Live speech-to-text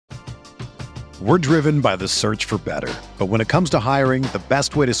We're driven by the search for better. But when it comes to hiring, the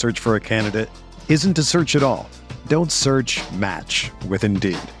best way to search for a candidate isn't to search at all. Don't search, match with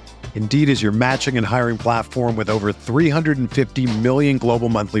Indeed. Indeed is your matching and hiring platform with over 350 million global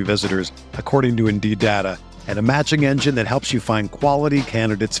monthly visitors, according to Indeed data, and a matching engine that helps you find quality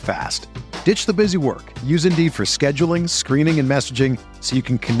candidates fast. Ditch the busy work. Use Indeed for scheduling, screening, and messaging so you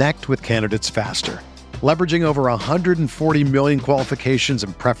can connect with candidates faster. Leveraging over 140 million qualifications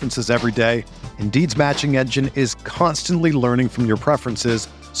and preferences every day, Indeed's matching engine is constantly learning from your preferences,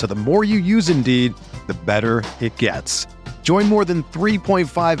 so the more you use Indeed, the better it gets. Join more than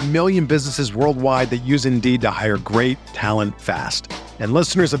 3.5 million businesses worldwide that use Indeed to hire great talent fast. And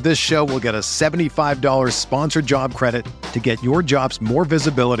listeners of this show will get a $75 sponsored job credit to get your jobs more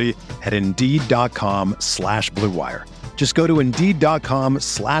visibility at Indeed.com/Blue Wire. Just go to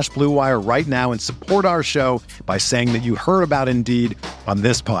Indeed.com/Blue Wire right now and support our show by saying that you heard about Indeed on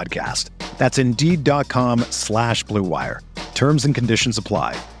this podcast. That's Indeed.com/Blue Wire. Terms and conditions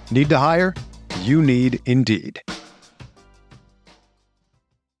apply. Need to hire? You need Indeed.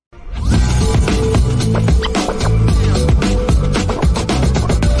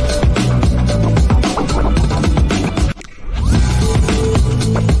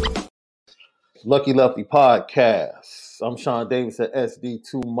 Lucky Lefty Podcast. I'm Sean Davis at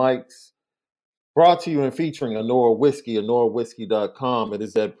SD2 Mics. Brought to you and featuring Anora Whiskey, AnoraWhiskey.com. It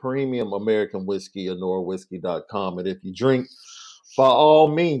is that premium American whiskey, AnoraWhiskey.com. And if you drink, by all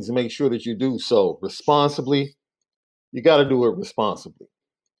means, make sure that you do so responsibly. You got to do it responsibly.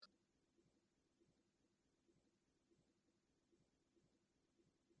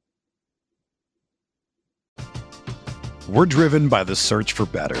 We're driven by the search for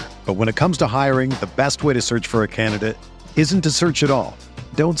better. But when it comes to hiring, the best way to search for a candidate isn't to search at all.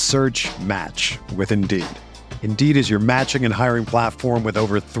 Don't search, match with Indeed. Indeed is your matching and hiring platform with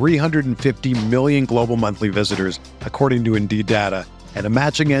over 350 million global monthly visitors, according to Indeed data, and a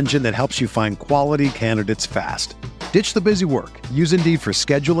matching engine that helps you find quality candidates fast. Ditch the busy work. Use Indeed for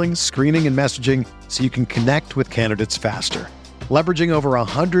scheduling, screening, and messaging so you can connect with candidates faster. Leveraging over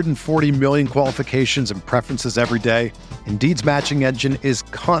 140 million qualifications and preferences every day, Indeed's matching engine is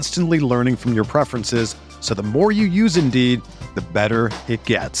constantly learning from your preferences, so the more you use Indeed, the better it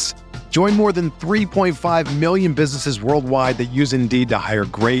gets. Join more than 3.5 million businesses worldwide that use Indeed to hire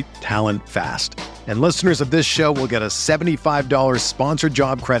great talent fast. And listeners of this show will get a $75 sponsored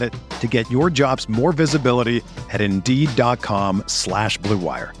job credit to get your jobs more visibility at Indeed.com/Blue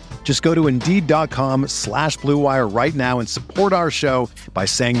Wire. Just go to Indeed.com/Blue Wire right now and support our show by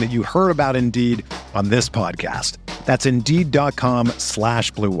saying that you heard about Indeed on this podcast. That's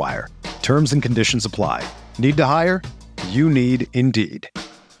Indeed.com/Blue Wire. Terms and conditions apply. Need to hire? You need Indeed.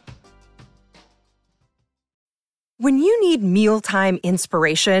 When you need mealtime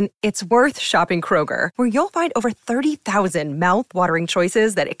inspiration, it's worth shopping Kroger, where you'll find over 30,000 mouth-watering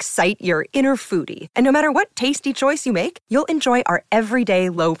choices that excite your inner foodie. And no matter what tasty choice you make, you'll enjoy our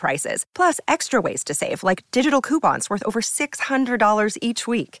everyday low prices, plus extra ways to save, like digital coupons worth over $600 each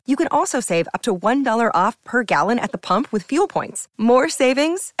week. You can also save up to $1 off per gallon at the pump with fuel points. More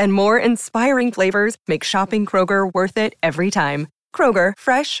savings and more inspiring flavors make shopping Kroger worth it every time. Kroger,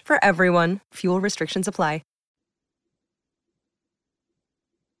 fresh for everyone. Fuel restrictions apply.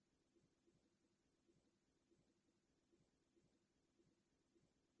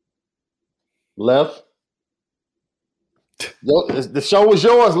 Left. The show was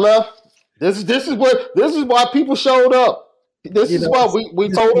yours, Left. This is why people showed up. This is why we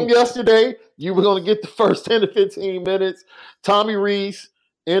told them yesterday you were going to get the first 10 to 15 minutes. Tommy Rees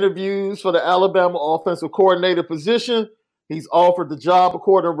interviews for the Alabama offensive coordinator position. He's offered the job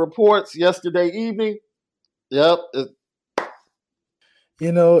according to reports yesterday evening. Yep.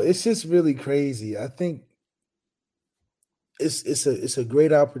 It's just really crazy. I think it's a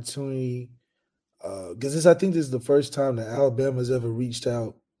great opportunity. Because I think this is the first time that Alabama's ever reached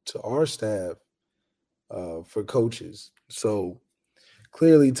out to our staff for coaches. So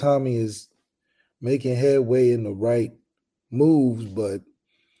clearly Tommy is making headway in the right moves, but,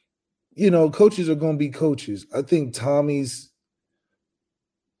 coaches are going to be coaches. I think Tommy's,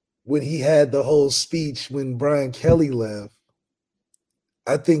 when he had the whole speech when Brian Kelly left,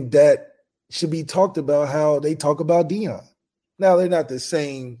 I think that should be talked about how they talk about Deion. Now, they're not the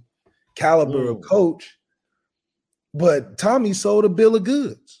same caliber of coach, but Tommy sold a bill of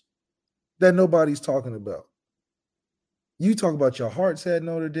goods that nobody's talking about. You talk about your hearts at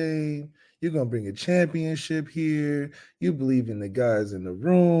Notre Dame. You're going to bring a championship here. You believe in the guys in the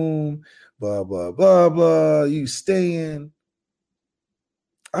room, blah, blah, blah, blah. You staying.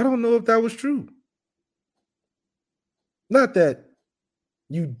 I don't know if that was true. Not that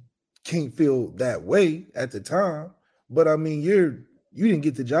you can't feel that way at the time. But I mean, you didn't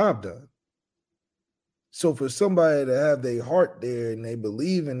get the job done. So for somebody to have their heart there and they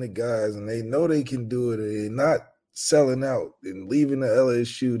believe in the guys and they know they can do it and they're not selling out and leaving the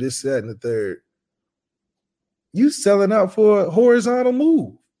LSU, this, that, and the third, you selling out for a horizontal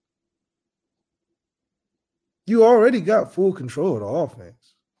move. You already got full control of the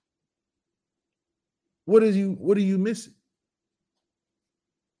offense. What are you missing?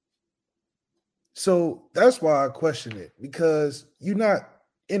 So that's why I question it, because you're not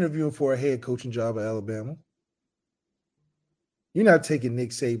interviewing for a head coaching job at Alabama. You're not taking Nick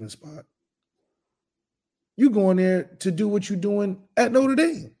Saban's spot. You're going there to do what you're doing at Notre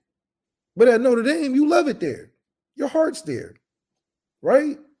Dame. But at Notre Dame, you love it there. Your heart's there,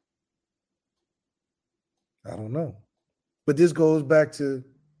 right? I don't know. But this goes back to,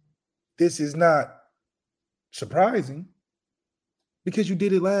 this is not surprising because you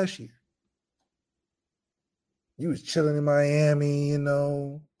did it last year. You was chilling in Miami,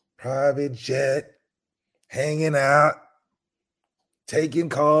 private jet, hanging out, taking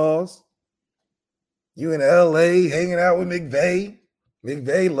calls. You in LA hanging out with McVay.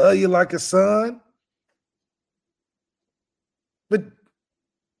 McVay love you like a son. But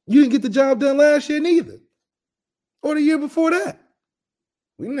you didn't get the job done last year neither. Or the year before that.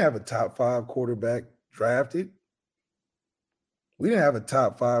 We didn't have a top 5 quarterback drafted. We didn't have a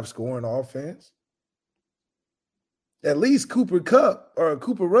top 5 scoring offense. At least Cooper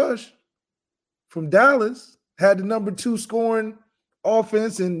Rush from Dallas had the number 2 scoring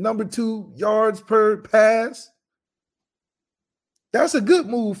offense and number 2 yards per pass. That's a good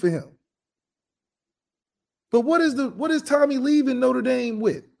move for him. But what is Tommy leaving Notre Dame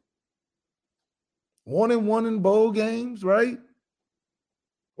with? 1-1 in bowl games, right?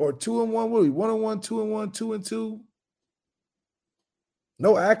 Or 2-1, what are we? 1-1, 2-1, 2-2.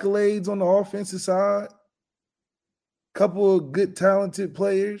 No accolades on the offensive side. Couple of good, talented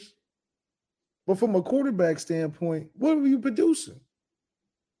players. But from a quarterback standpoint, what are you producing?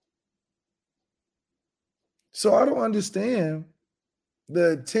 So I don't understand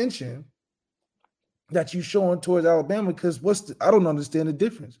the attention that you're showing towards Alabama, because I don't understand the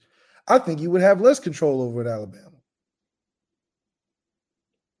difference. I think you would have less control over it at Alabama.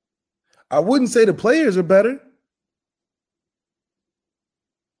 I wouldn't say the players are better.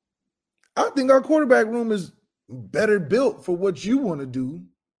 I think our quarterback room is better built for what you want to do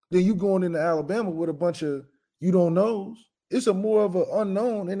than you going into Alabama with a bunch of you don't knows. It's a more of an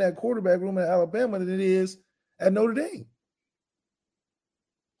unknown in that quarterback room at Alabama than it is at Notre Dame.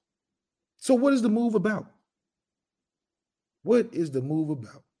 So what is the move about? What is the move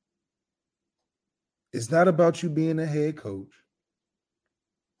about? It's not about you being a head coach.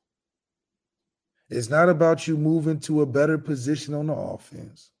 It's not about you moving to a better position on the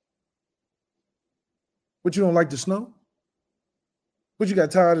offense. But you don't like the snow? But you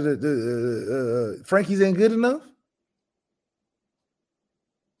got tired of the Frankie's ain't good enough?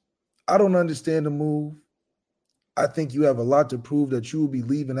 I don't understand the move. I think you have a lot to prove that you will be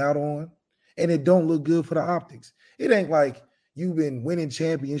leaving out on, and it don't look good for the optics. It ain't like you've been winning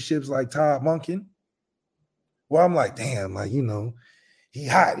championships like Todd Monken. Well, I'm like, damn, he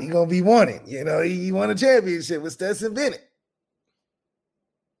hot. He going to be wanted. He won a championship with Stetson Bennett.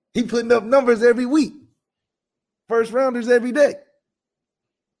 He putting up numbers every week. First rounders every day.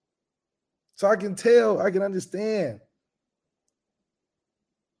 So I can understand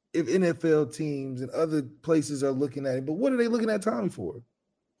if NFL teams and other places are looking at it. But what are they looking at Tommy for?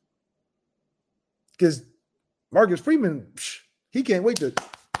 Because Marcus Freeman, he can't wait to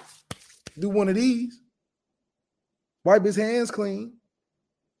do one of these. Wipe his hands clean.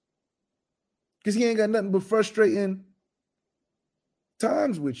 Because he ain't got nothing but frustrating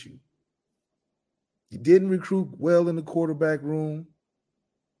times with you. You didn't recruit well in the quarterback room.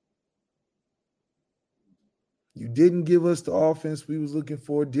 You didn't give us the offense we was looking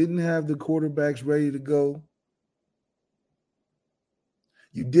for. Didn't have the quarterbacks ready to go.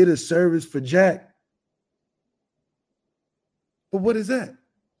 You did a service for Jack. But what is that?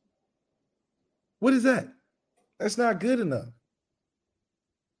 What is that? That's not good enough.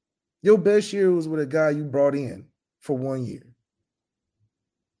 Your best year was with a guy you brought in for 1 year.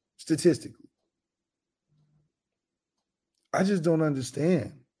 Statistically. I just don't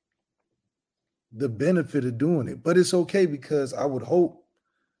understand the benefit of doing it. But it's okay, because I would hope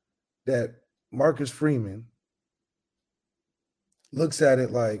that Marcus Freeman looks at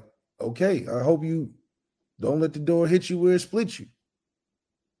it like, okay, I hope you don't let the door hit you where it splits you.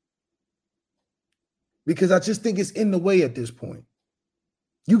 Because I just think it's in the way at this point.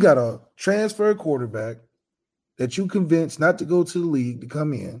 You got a transfer quarterback that you convinced not to go to the league to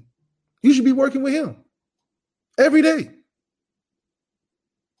come in. You should be working with him every day.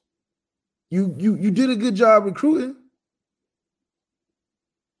 You did a good job recruiting.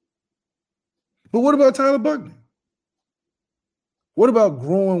 But what about Tyler Buckner? What about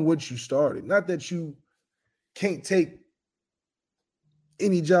growing what you started? Not that you can't take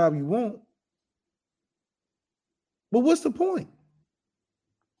any job you want, but what's the point?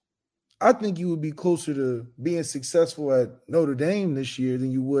 I think you would be closer to being successful at Notre Dame this year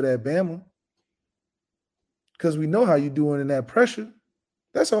than you would at Bama, because we know how you're doing in that pressure.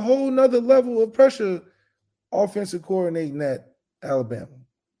 That's a whole nother level of pressure, offensive coordinating at Alabama.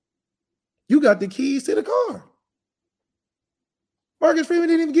 You got the keys to the car. Marcus Freeman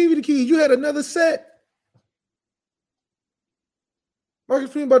didn't even give you the keys. You had another set.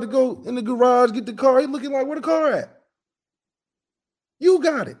 Marcus Freeman about to go in the garage, get the car. He's looking like, where the car at? You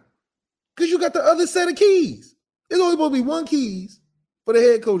got it. Because you got the other set of keys. There's only supposed to be one keys for the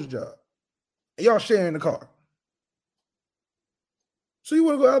head coach job. And y'all sharing the car. So you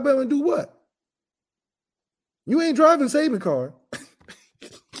want to go to Alabama and do what? You ain't driving saving car.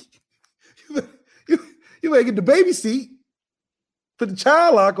 you better get the baby seat. Put the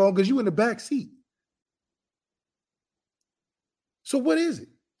child lock on because you in the back seat. So what is it?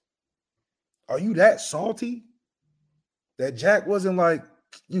 Are you that salty that Jack wasn't like,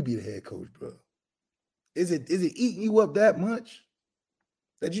 you be the head coach, bro? Is it eating you up that much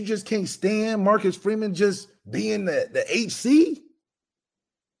that you just can't stand Marcus Freeman just being the HC?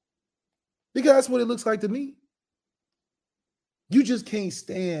 Because that's what it looks like to me. You just can't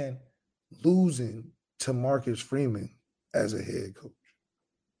stand losing to Marcus Freeman as a head coach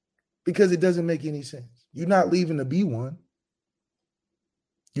because it doesn't make any sense. You're not leaving to be one.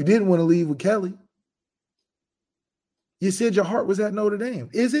 You didn't want to leave with Kelly. You said your heart was at Notre Dame.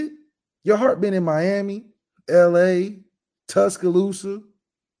 Is it? Your heart been in Miami, LA, Tuscaloosa.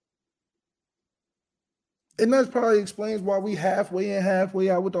 And that probably explains why we halfway in, halfway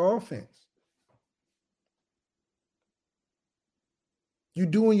out with the offense. You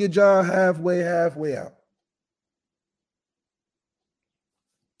doing your job halfway out.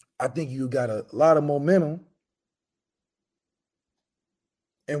 I think you got a lot of momentum.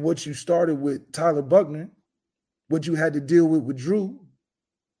 And what you started with Tyler Buckner, what you had to deal with Drew,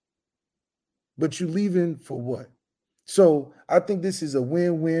 but you leaving for what? So I think this is a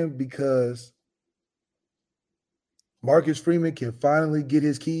win-win because Marcus Freeman can finally get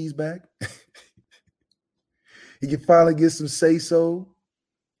his keys back. He can finally get some say-so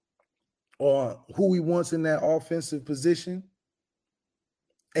on who he wants in that offensive position,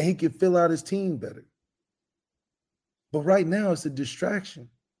 and he can fill out his team better. But right now, it's a distraction.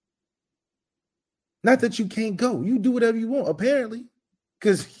 Not that you can't go. You do whatever you want, apparently,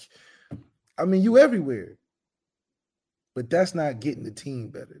 because, I mean, you everywhere. But that's not getting the team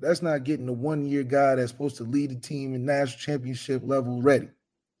better. That's not getting the one-year guy that's supposed to lead the team in national championship level ready.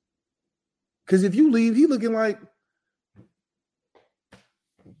 Because if you leave, he looking like,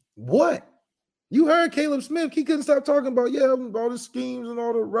 what? You heard Caleb Smith. He couldn't stop talking about, all the schemes and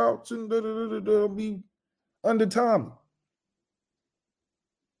all the routes and be under Tommy.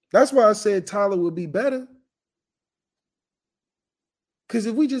 That's why I said Tyler would be better. Because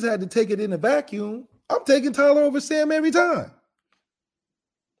if we just had to take it in a vacuum, I'm taking Tyler over Sam every time.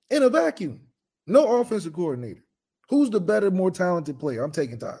 In a vacuum. No offensive coordinator. Who's the better, more talented player? I'm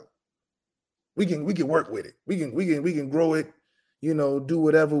taking Tyler. We can work with it. We can grow it, do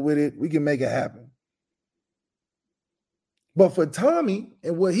whatever with it. We can make it happen. But for Tommy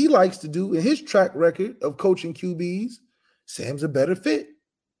and what he likes to do in his track record of coaching QBs, Sam's a better fit.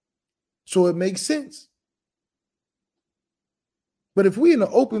 So it makes sense. But if we in the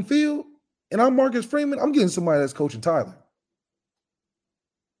open field and I'm Marcus Freeman, I'm getting somebody that's coaching Tyler.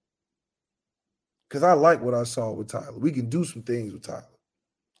 Because I like what I saw with Tyler. We can do some things with Tyler.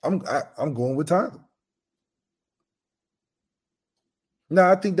 I'm going with Tyler.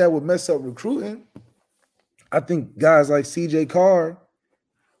 Now, I think that would mess up recruiting. I think guys like CJ Carr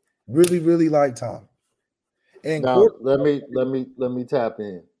really, really like Tommy. And now, let me tap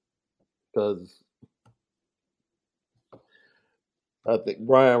in. Because I think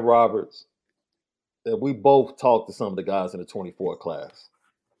Brian Roberts, and we both talked to some of the guys in the 24 class.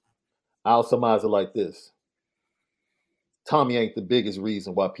 I'll surmise it like this. Tommy ain't the biggest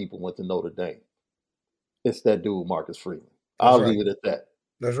reason why people went to Notre Dame. It's that dude, Marcus Freeman. I'll leave it at that.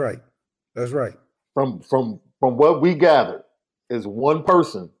 That's right. That's right. From what we gathered, is one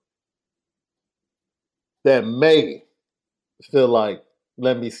person that may feel like,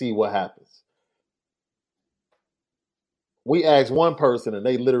 let me see what happens. We asked one person and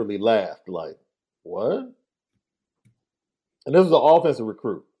they literally laughed like, what? And this was an offensive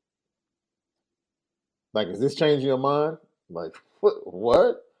recruit. Like, is this changing your mind? Like,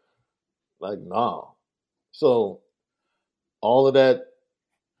 what? Like, nah. So all of that,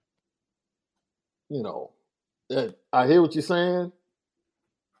 I hear what you're saying.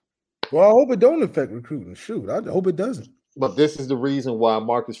 Well, I hope it don't affect recruiting. Shoot, I hope it doesn't. But this is the reason why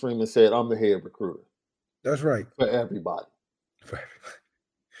Marcus Freeman said, I'm the head recruiter. That's right. For everybody.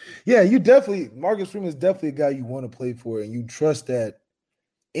 Yeah, Marcus Freeman is definitely a guy you want to play for, and you trust that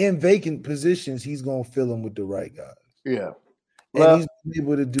in vacant positions, he's going to fill them with the right guys. Yeah. And he's been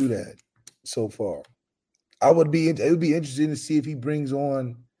able to do that so far. It would be interesting to see if he brings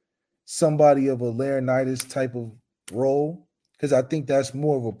on somebody of a Laurinaitis type of role, because I think that's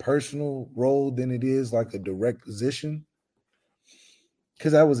more of a personal role than it is like a direct position,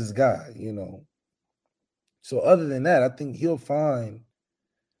 because that was his guy, So other than that, I think he'll find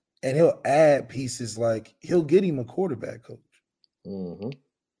and he'll add pieces, like he'll get him a quarterback coach. Mm-hmm.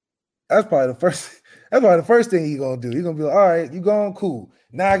 That's probably the first thing he's gonna do. He's gonna be like, all right, you going cool.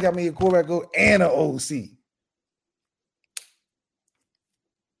 Now I got me a quarterback coach and an OC.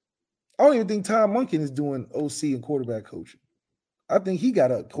 I don't even think Tom Munkin is doing OC and quarterback coaching. I think he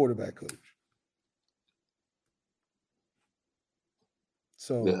got a quarterback coach.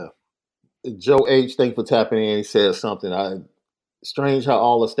 So yeah. Joe H, thank you for tapping in. He said something. Strange how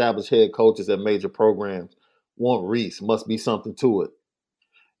all established head coaches at major programs want Rees. Must be something to it.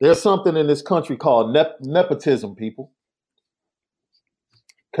 There's something in this country called nepotism, people.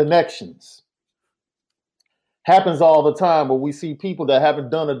 Connections. Happens all the time where we see people that haven't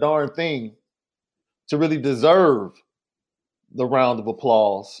done a darn thing to really deserve the round of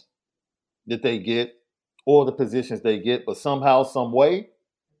applause that they get or the positions they get, but somehow, some way,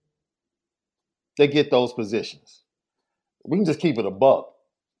 they get those positions. We can just keep it a buck.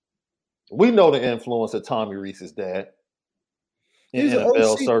 We know the influence of Tommy Rees's dad in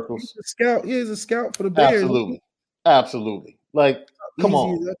NFL circles. He's a scout for the Bears. Absolutely. Like, come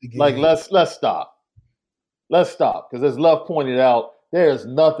on. Like, let's stop. Let's stop. Because as Love pointed out, there's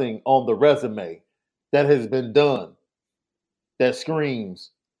nothing on the resume that has been done that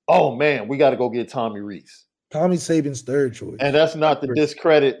screams, oh man, we got to go get Tommy Rees. Tommy Saban's third choice. And that's not to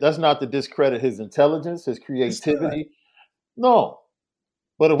discredit his intelligence, his creativity. No.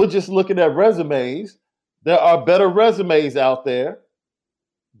 But if we're just looking at resumes, there are better resumes out there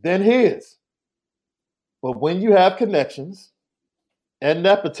than his. But when you have connections and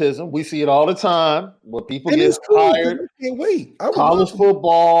nepotism, we see it all the time where people get hired. College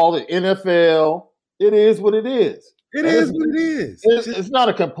football, the NFL, it is what it is. It is what it is. It's not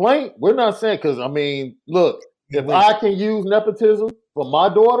a complaint. We're not saying, because, I mean, look, if I can use nepotism for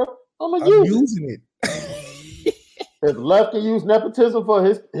my daughter, I'm using it. If Lefty can use nepotism for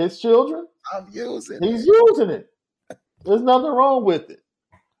his children, he's using it. There's nothing wrong with it.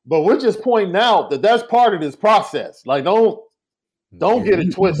 But we're just pointing out that that's part of this process. Like, don't get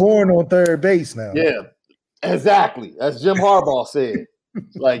it twisted. Born on third base now. Yeah, exactly. As Jim Harbaugh said.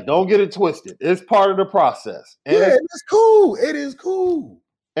 Like, don't get it twisted. It's part of the process. And it's cool. It is cool.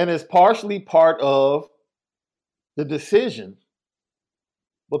 And it's partially part of the decision,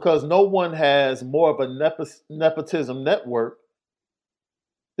 because no one has more of a nepotism network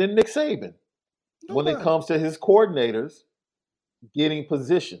than Nick Saban when it comes to his coordinators getting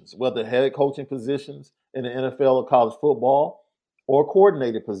positions, whether head coaching positions in the NFL or college football or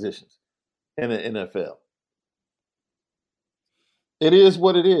coordinated positions in the NFL. It is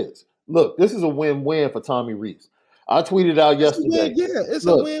what it is. Look, this is a win-win for Tommy Rees. I tweeted out yesterday. It's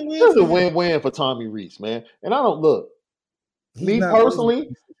a win-win. It's a win-win for Tommy Rees, man. And I don't look. Me personally,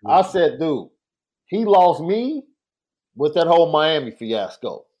 I said, dude, he lost me with that whole Miami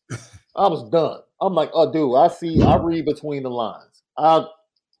fiasco. I was done. I'm like, oh, dude, I read between the lines.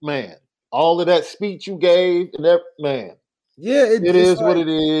 All of that speech you gave, and that, man. Yeah, it is what it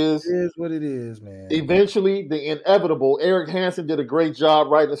is. It is what it is, man. Eventually, the inevitable. Eric Hansen did a great job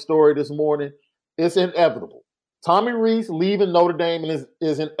writing the story this morning. It's inevitable. Tommy Rees leaving Notre Dame is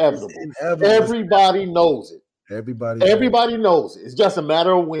inevitable. Everybody knows it. Everybody knows it. It's just a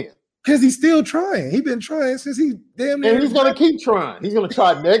matter of when. Because he's still trying. He's been trying since he damn near. And he's going to keep trying. He's going to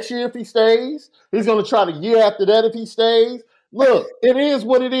try next year if he stays. He's going to try the year after that if he stays. Look, it is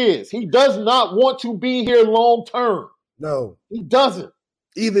what it is. He does not want to be here long term. No. He doesn't.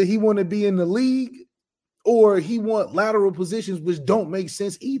 Either he want to be in the league or he want lateral positions, which don't make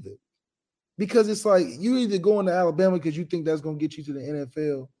sense either. Because it's like you either going to Alabama because you think that's going to get you to the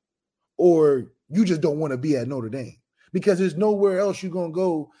NFL, or you just don't want to be at Notre Dame. Because there's nowhere else you're going to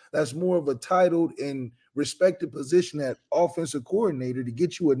go that's more of a titled and respected position at offensive coordinator to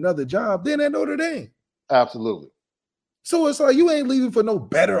get you another job than at Notre Dame. Absolutely. So it's like you ain't leaving for no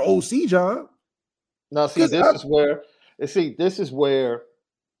better OC job. Now, see, this is where,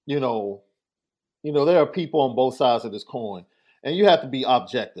 you know, there are people on both sides of this coin, and you have to be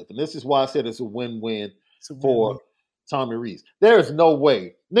objective. And this is why I said it's a win-win for Tommy Rees. There is no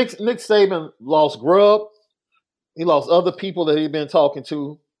way. Nick Saban lost Grubb. He lost other people that he'd been talking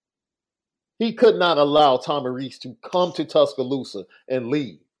to. He could not allow Tommy Rees to come to Tuscaloosa and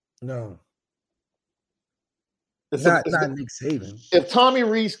leave. No. Not Nick Saban. If Tommy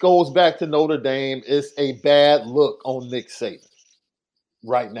Rees goes back to Notre Dame, it's a bad look on Nick Saban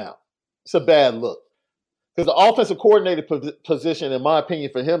right now. It's a bad look. Because the offensive coordinator position, in my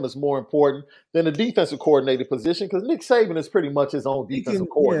opinion, for him is more important than the defensive coordinator position because Nick Saban is pretty much his own defensive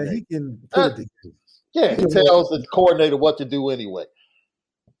coordinator. Yeah, he can put it together. Yeah, he tells the coordinator what to do anyway.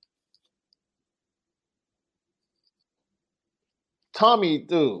 Tommy,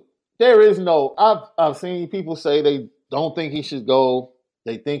 dude, there is no. I've seen people say they don't think he should go.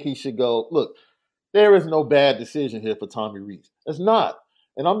 They think he should go. Look, there is no bad decision here for Tommy Rees. It's not.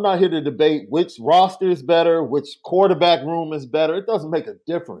 And I'm not here to debate which roster is better, which quarterback room is better. It doesn't make a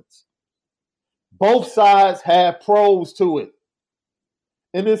difference. Both sides have pros to it.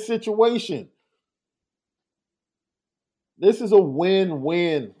 In this situation, this is a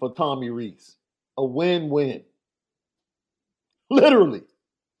win-win for Tommy Rees. A win-win. Literally.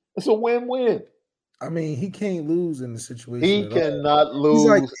 It's a win-win. I mean, he can't lose in the situation. He cannot lose. He's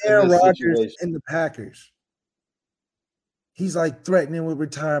like Aaron Rodgers situation. in the Packers. He's like threatening with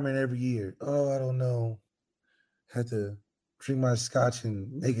retirement every year. Oh, I don't know. Had to drink my scotch and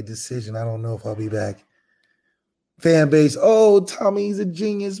make a decision. I don't know if I'll be back. Fan base, oh, Tommy's a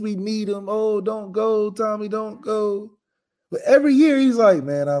genius. We need him. Oh, don't go, Tommy, don't go. But every year he's like,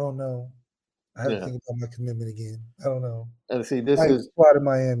 man, I don't know. I have to think about my commitment again. I don't know. And see, this is squad in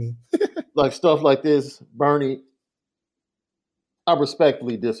Miami. Like stuff like this, Bernie, I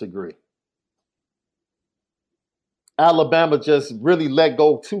respectfully disagree. Alabama just really let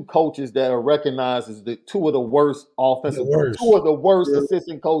go two coaches that are recognized as two of the worst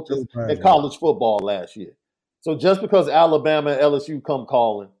assistant coaches in college football last year. So just because Alabama and LSU come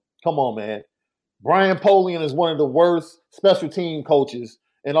calling, come on, man. Brian Polian is one of the worst special team coaches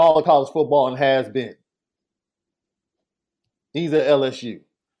in all of college football and has been. He's at LSU.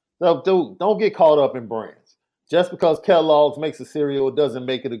 So, dude, don't get caught up in brands. Just because Kellogg's makes a cereal, it doesn't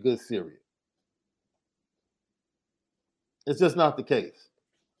make it a good cereal. It's just not the case.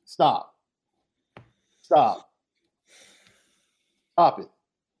 Stop it.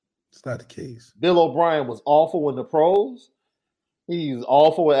 It's not the case. Bill O'Brien was awful in the pros. He was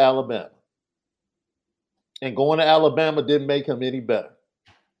awful at Alabama. And going to Alabama didn't make him any better.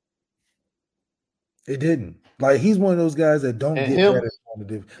 It didn't. Like, he's one of those guys that don't get better.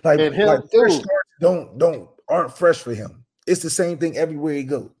 Like fresh starts aren't fresh for him. It's the same thing everywhere he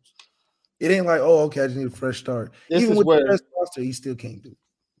goes. It ain't like, oh, okay, I just need a fresh start. Even with the best roster, he still can't do it.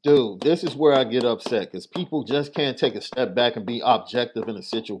 Dude, this is where I get upset because people just can't take a step back and be objective in a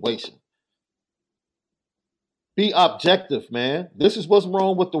situation. Be objective, man. This is what's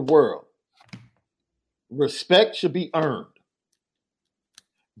wrong with the world. Respect should be earned.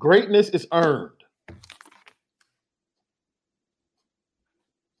 Greatness is earned.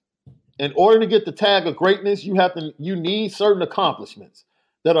 In order to get the tag of greatness, you need certain accomplishments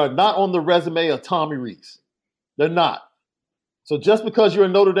that are not on the resume of Tommy Rees. They're not. So just because you're a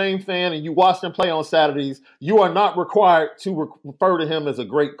Notre Dame fan and you watch them play on Saturdays, you are not required to refer to him as a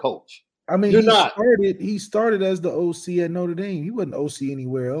great coach. I mean, he started as the OC at Notre Dame. He wasn't OC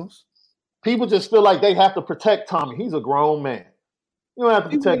anywhere else. People just feel like they have to protect Tommy. He's a grown man. You don't have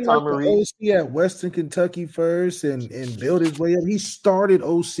to protect Tommy Rees. OC at Western Kentucky first and build his way up. He started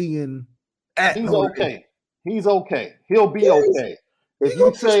OCing at Notre Dame. He's okay. He'll be okay.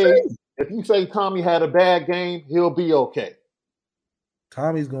 If you say Tommy had a bad game, he'll be okay.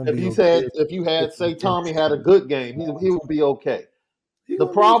 Tommy's gonna be okay. If you say Tommy had a good game, he'll be okay. The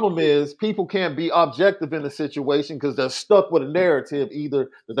problem is people can't be objective in the situation because they're stuck with a narrative either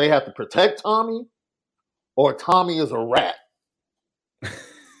that they have to protect Tommy or Tommy is a rat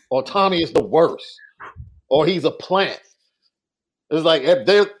or Tommy is the worst or he's a plant. It's like,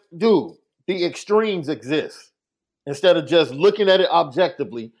 dude, the extremes exist. Instead of just looking at it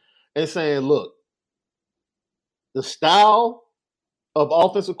objectively and saying, look, the style of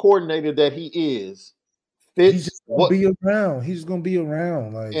offensive coordinator that he is fits. He's just gonna be around. He's going to be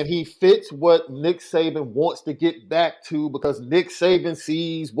around. And he fits what Nick Saban wants to get back to because Nick Saban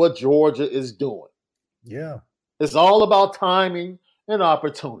sees what Georgia is doing. Yeah. It's all about timing and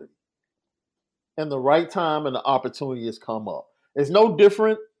opportunity. And the right time and the opportunity has come up. It's no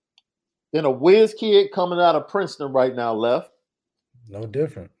different than a whiz kid coming out of Princeton right now, Left. No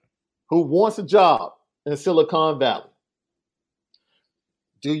different. Who wants a job. in Silicon Valley.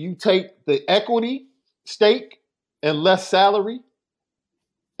 Do you take the equity stake and less salary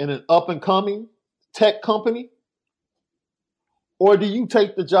in an up-and-coming tech company? Or do you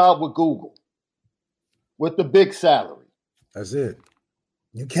take the job with Google with the big salary? That's it.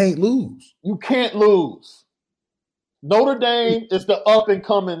 You can't lose. You can't lose. Notre Dame is the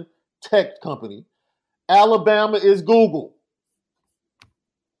up-and-coming tech company. Alabama is Google.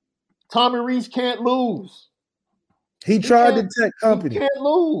 Tommy Rees can't lose. He tried the tech company. He can't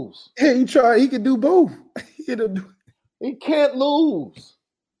lose. Yeah, he tried. He could do both. He can't lose.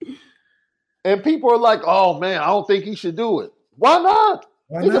 And people are like, oh, man, I don't think he should do it. Why not?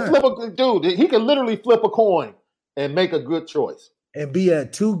 Why he not? can flip a dude. He can literally flip a coin and make a good choice. And be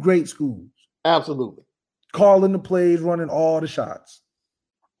at two great schools. Absolutely. Calling the plays, running all the shots.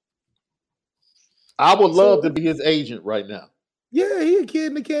 I would love to be his agent right now. Yeah, he a kid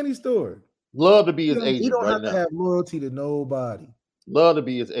in the candy store. Love to be his agent. He don't right have now. to have loyalty to nobody. Love to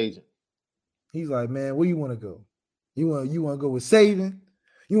be his agent. He's like, man, where you want to go? You want to go with Saban?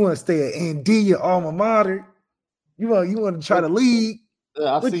 You want to stay at ND, your alma mater? You want to try to lead?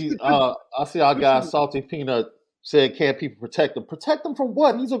 Yeah, I see our guy Salty Peanut said, "Can't people protect him? Protect him from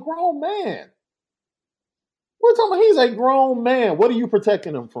what? He's a grown man. We're talking about he's a grown man. What are you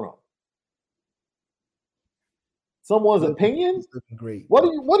protecting him from? Someone's opinion? Great. What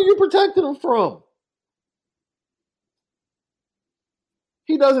are you protecting him from?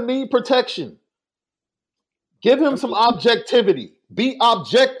 He doesn't need protection. Give him some objectivity. Be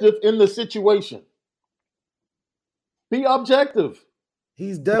objective in the situation. Be objective.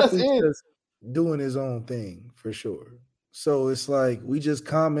 He's definitely just doing his own thing for sure. So it's like we just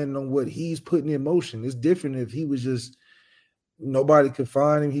commenting on what he's putting in motion. It's different if he was just nobody could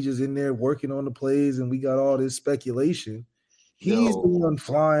find him. He's just in there working on the plays, and we got all this speculation. He's the one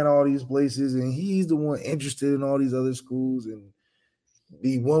flying all these places, and he's the one interested in all these other schools and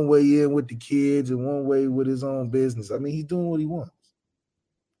be one way in with the kids and one way with his own business. I mean, he's doing what he wants.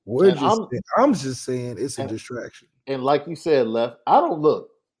 I'm just saying it's a distraction. And like you said, Left, I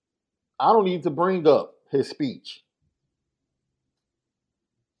don't need to bring up his speech.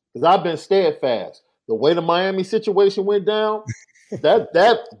 Because I've been steadfast. The way the Miami situation went down,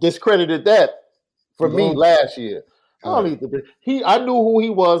 that discredited that for me last year. I don't need to I knew who he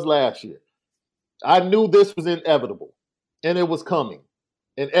was last year. I knew this was inevitable. And it was coming.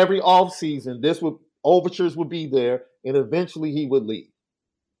 And every offseason, overtures would be there, and eventually he would leave.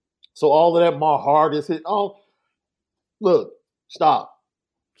 So all of that, my heart is hit. Oh, look, stop.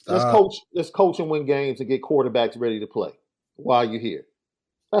 Let's coach and win games and get quarterbacks ready to play while you're here.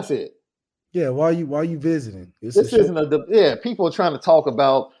 That's it. Yeah, why you visiting? This isn't people are trying to talk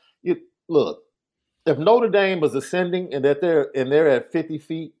about you. Look, if Notre Dame is ascending and that they're at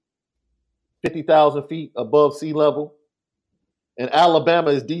 50,000 feet above sea level, and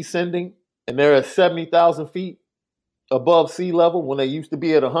Alabama is descending and they're at 70,000 feet above sea level when they used to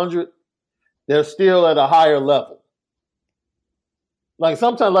be at 100, they're still at a higher level. Like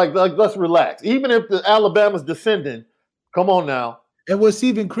sometimes, like let's relax. Even if the Alabama's descending, come on now. And what's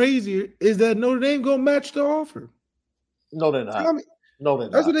even crazier is that Notre Dame gonna match the offer. No, they're not. No, they're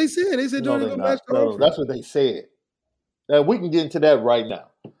not. That's what they said. They said Notre Dame gonna match the offer. That's what they said. Now we can get into that right now.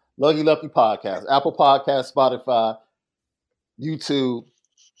 Lucky Lefty Podcast, Apple Podcast, Spotify, YouTube,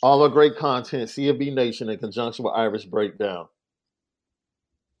 all our great content, CFB Nation in conjunction with Irish Breakdown.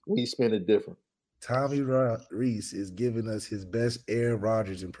 We spin it different. Tommy Rees is giving us his best Aaron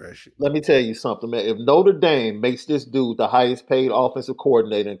Rodgers impression. Let me tell you something, man. If Notre Dame makes this dude the highest paid offensive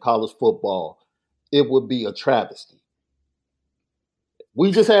coordinator in college football, it would be a travesty.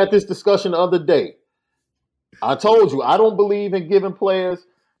 We just had this discussion the other day. I told you, I don't believe in giving players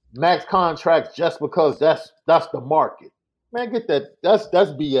max contracts just because that's the market. Man, get that. That's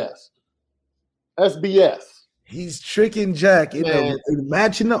BS. That's BS. He's tricking Jack into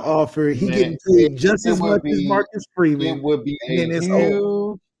matching the offer. He getting paid just as much as Marcus Freeman. It would be a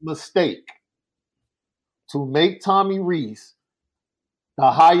huge mistake to make Tommy Rees the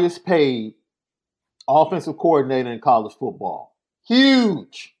highest paid offensive coordinator in college football.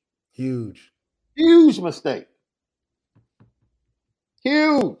 Huge mistake.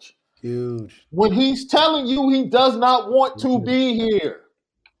 Huge. When he's telling you he does not want to be here.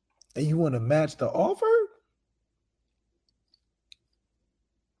 And you want to match the offer?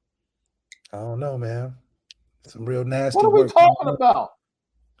 I don't know, man. Some real nasty work. What are we talking about?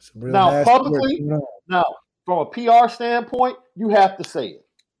 Now, publicly, from a PR standpoint, you have to say it.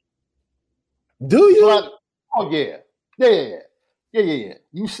 Do you? Oh, yeah.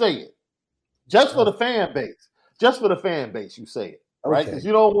 You say it. Just for the fan base. You say it. Right? Because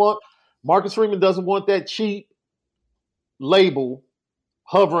you don't want Marcus Freeman doesn't want that cheap label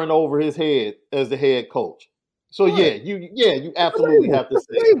hovering over his head as the head coach. So What? you absolutely have to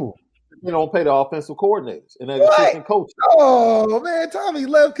say label. You don't pay the offensive coordinators and the assistant coaches. Oh man, Tommy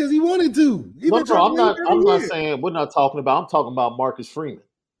left because he wanted to. I'm not saying we're not talking about. I'm talking about Marcus Freeman.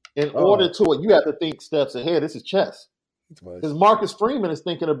 In order to you have to think steps ahead. This is chess. Because Marcus Freeman is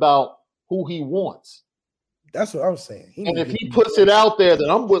thinking about who he wants. That's what I'm saying. And if he puts it out there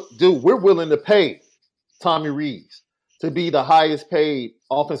that we're willing to pay Tommy Rees to be the highest paid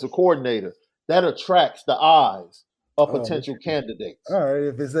offensive coordinator, that attracts the eyes of potential candidates. All right,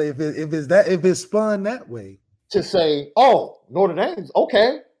 if it's spun that way. To say, oh, Notre Dame's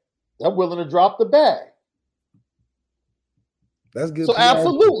okay. They're willing to drop the bag. That's good. So PR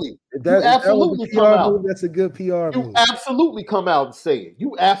absolutely. That's a good PR move. You absolutely come out and say it.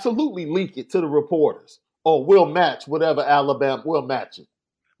 You absolutely leak it to the reporters. Oh, we'll match whatever Alabama, we'll match it.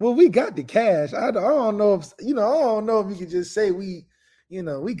 Well, we got the cash. I don't know if I don't know if you could just say we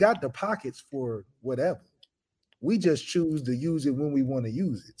got the pockets for whatever. We just choose to use it when we want to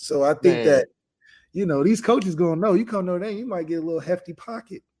use it. So I think that these coaches gonna know. You come Notre Dame, you might get a little hefty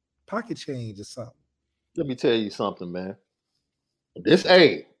pocket change or something. Let me tell you something, man.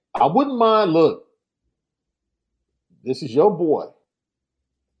 I wouldn't mind. Look, this is your boy.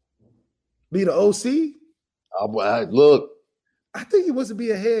 Be the OC? Look. I think he wants to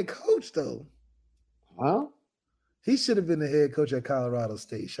be a head coach, though. Well, he should have been the head coach at Colorado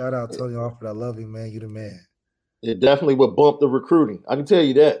State. Shout out Tony Alford. I love him, man. You the man. It definitely would bump the recruiting. I can tell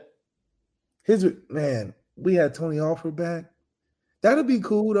you that. We had Tony Alford back. That'd be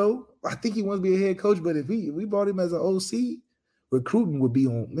cool, though. I think he wants to be a head coach, but if we brought him as an OC, recruiting would be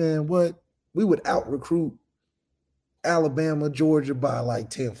on, man, what? We would out-recruit Alabama, Georgia by like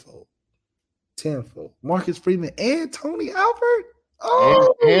tenfold. Marcus Freeman and Tony Alford?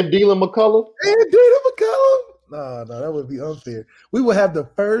 Oh! And Dylan McCullough? No, that would be unfair. We would have the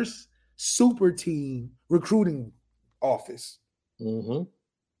first super team recruiting office. Mm-hmm.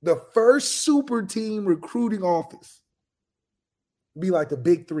 The first super team recruiting office. Be like the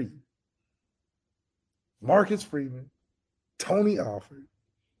big three. Marcus Freeman, Tony Alford,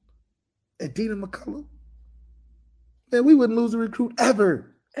 and Dylan McCullough. Man, we wouldn't lose a recruit ever.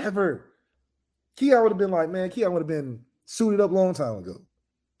 Keon would have been suited up a long time ago.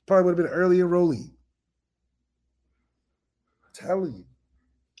 Probably would have been early enrollee. I'm telling you.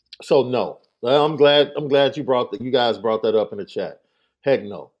 So no. I'm glad you guys brought that up in the chat. Heck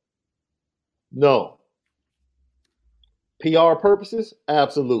no. No. PR purposes?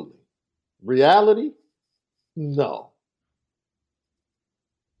 Absolutely. Reality? No.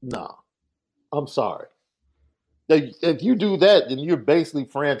 I'm sorry. If you do that, then you're basically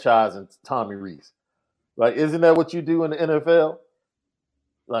franchising Tommy Rees. Like, isn't that what you do in the NFL?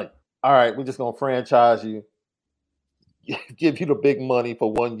 Like, all right, we're just going to franchise you, give you the big money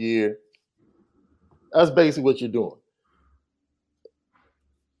for 1 year. That's basically what you're doing.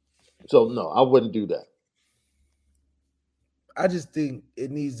 So, no, I wouldn't do that. I just think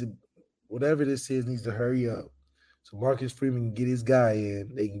it needs to, whatever this is, needs to hurry up. So Marcus Freeman can get his guy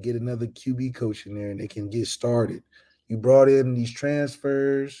in. They can get another QB coach in there, and they can get started. You brought in these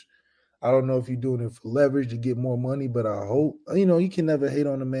transfers. I don't know if you're doing it for leverage to get more money, but I hope, you can never hate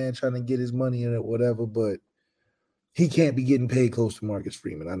on a man trying to get his money in it, whatever, but he can't be getting paid close to Marcus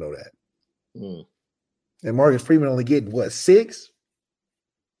Freeman. I know that. Mm. And Marcus Freeman only getting, 6?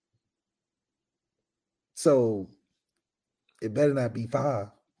 So it better not be 5.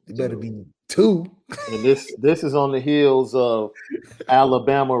 It better be 2. And this is on the heels of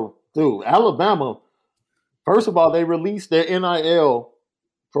Alabama. Dude, Alabama, first of all, they released their NIL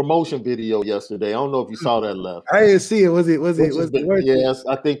promotion video yesterday. I don't know if you saw that, Left. I didn't see it. Was it yes,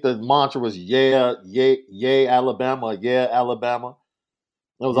 I think the mantra was yeah, Alabama, yeah, Alabama.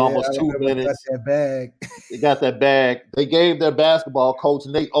 It was almost Alabama 2 minutes. Got that bag. They got that bag. They gave their basketball coach,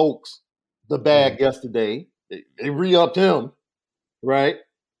 Nate Oakes, the bag yesterday. They re-upped him, right?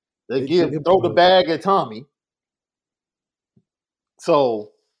 They throw the bag at Tommy.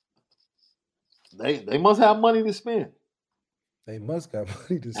 So they must have money to spend. They must have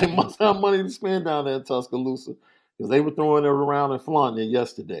money to spend. They must have money to spend down there in Tuscaloosa because they were throwing it around and flaunting it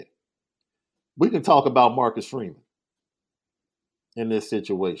yesterday. We can talk about Marcus Freeman in this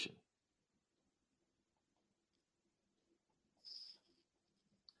situation.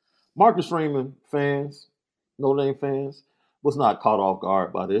 Marcus Freeman fans, Notre Dame fans, was not caught off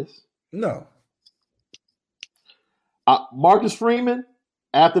guard by this. No. Marcus Freeman,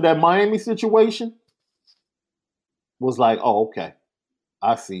 after that Miami situation, was like, oh, okay,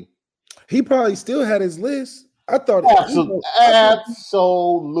 I see. He probably still had his list. I thought absolutely.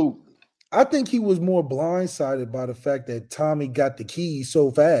 I think he was more blindsided by the fact that Tommy got the keys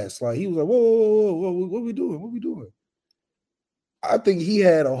so fast. Like he was like, whoa, what we doing? What we doing? I think he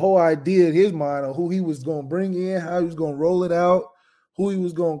had a whole idea in his mind of who he was going to bring in, how he was going to roll it out, who he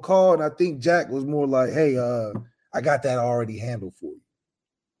was going to call. And I think Jack was more like, hey, I got that already handled for you.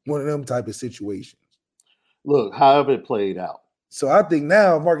 One of them type of situations. Look, however it played out. So I think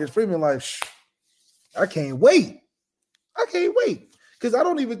now Marcus Freeman like, I can't wait. Because I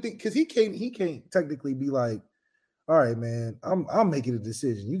don't even think, because he can't technically be like, all right, man, I'm making a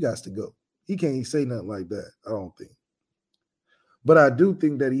decision. You got to go. He can't say nothing like that, I don't think. But I do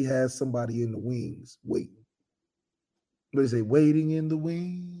think that he has somebody in the wings waiting. What is it? Waiting in the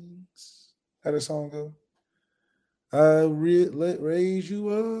wings. How the song go? I raise you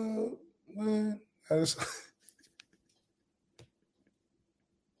up, man. How the song?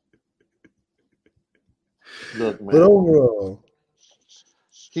 Look, man. But overall,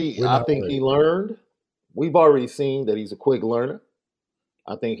 I think he learned. We've already seen that he's a quick learner.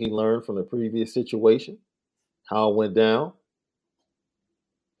 I think he learned from the previous situation, how it went down.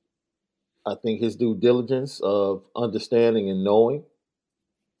 I think his due diligence of understanding and knowing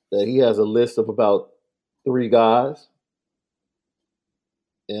that he has a list of about 3 guys.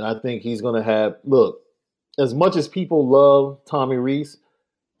 And I think he's going to have, look, as much as people love Tommy Rees,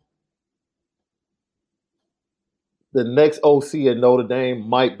 the next OC at Notre Dame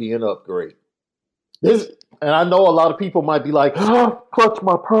might be an upgrade. And I know a lot of people might be like, clutch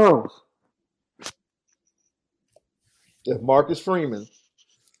my pearls. If Marcus Freeman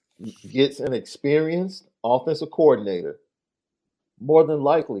gets an experienced offensive coordinator, more than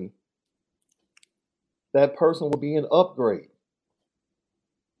likely, that person will be an upgrade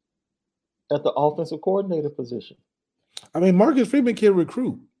at the offensive coordinator position. I mean, Marcus Freeman can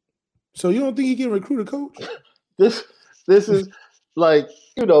recruit. So you don't think he can recruit a coach? This is like,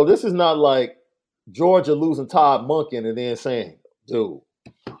 this is not like Georgia losing Todd Monken and then saying, dude,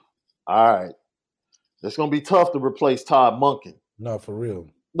 all right, it's going to be tough to replace Todd Monken. No, for real.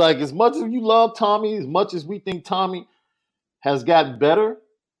 Like, as much as you love Tommy, as much as we think Tommy has gotten better,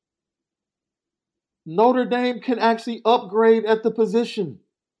 Notre Dame can actually upgrade at the position.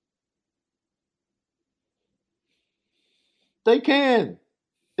 They can.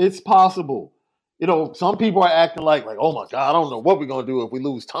 It's possible. Some people are acting like, oh my God, I don't know what we're going to do if we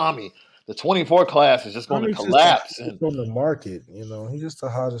lose Tommy. The 24 class is just going to collapse. Just on the market, he's just the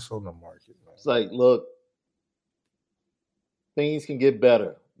hottest on the market. Man. It's like, look, things can get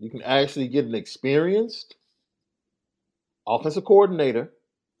better. You can actually get an experienced offensive coordinator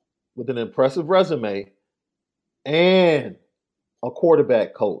with an impressive resume and a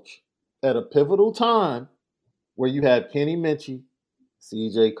quarterback coach at a pivotal time where you have Kenny Minchey,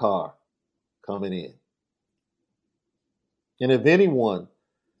 CJ Carr coming in. And if anyone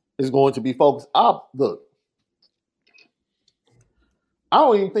is going to be focused, look, I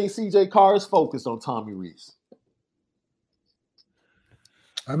don't even think CJ Carr is focused on Tommy Rees.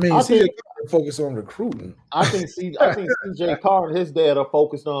 I mean, CJ Carr focused on recruiting. I think CJ Carr and his dad are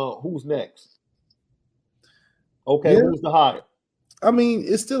focused on who's next. Okay, who's the hire? I mean,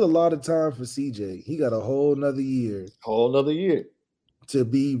 it's still a lot of time for CJ. He got a whole nother year. To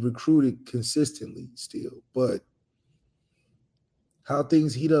be recruited consistently still. But how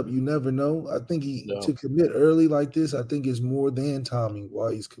things heat up, you never know. I think to commit early like this, I think is more than Tommy while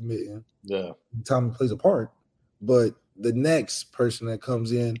he's committing. Yeah. Tommy plays a part. But the next person that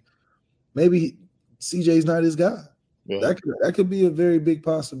comes in, maybe CJ's not his guy. Yeah. That could be a very big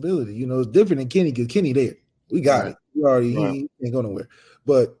possibility. It's different than Kenny because Kenny there. We got it. We already he ain't going nowhere.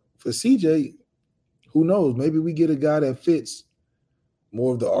 But for CJ, who knows? Maybe we get a guy that fits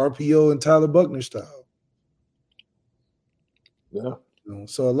more of the RPO and Tyler Buckner style. Yeah.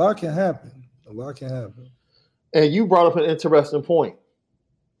 So a lot can happen. And you brought up an interesting point.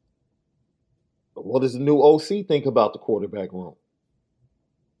 What does the new OC think about the quarterback room?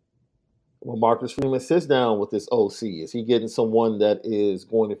 When Marcus Freeman sits down with this OC, is he getting someone that is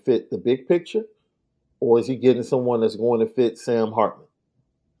going to fit the big picture? Or is he getting someone that's going to fit Sam Hartman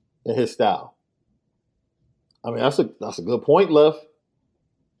and his style? I mean, that's a good point, Left.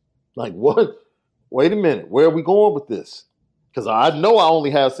 Like, what? Wait a minute. Where are we going with this? Because I know I only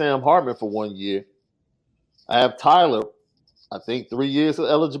have Sam Hartman for 1 year. I have Tyler, I think 3 years of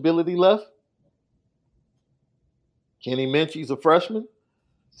eligibility left. Kenny Minchey's a freshman.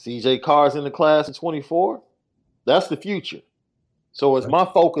 CJ Carr's in the class of 24. That's the future. So is my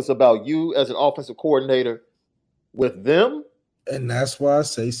focus about you as an offensive coordinator with them? And that's why I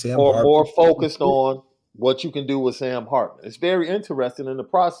say Sam Hartman. Or more focused on what you can do with Sam Hartman. It's very interesting in the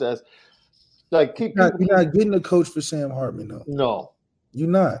process. Like, you're not getting a coach for Sam Hartman, though. No. You're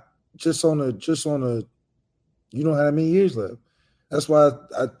not. just on a you don't have that many years left. That's why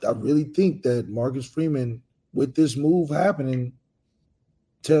I really think that Marcus Freeman, with this move happening,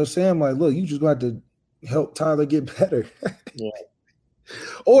 tell Sam, like, look, you just got to help Tyler get better. Yeah.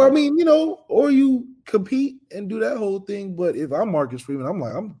 Or, I mean, or you compete and do that whole thing. But if I'm Marcus Freeman,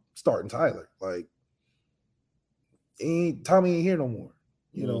 I'm starting Tyler. Like, Tommy ain't here no more,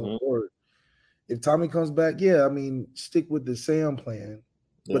 Or if Tommy comes back, yeah, I mean, stick with the Sam plan.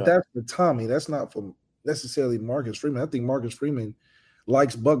 Yeah. But that's for Tommy. That's not for necessarily Marcus Freeman. I think Marcus Freeman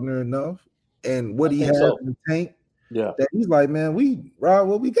likes Buckner enough and what he has in the tank that he's like, man, we ride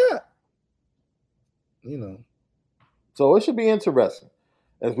what we got. So it should be interesting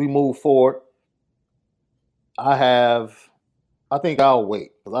as we move forward. I think I'll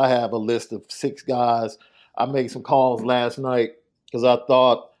wait because I have a list of 6 guys. I made some calls last night because I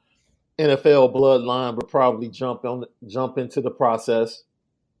thought NFL bloodline would probably jump into the process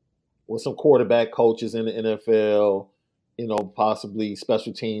with some quarterback coaches in the NFL, possibly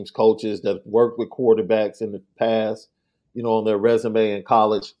special teams coaches that worked with quarterbacks in the past, on their resume in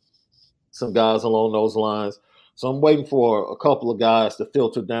college, some guys along those lines. So I'm waiting for a couple of guys to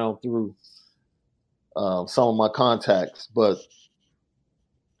filter down through some of my contacts. But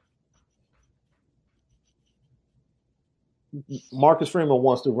Marcus Freeman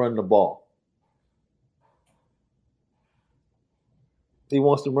wants to run the ball. He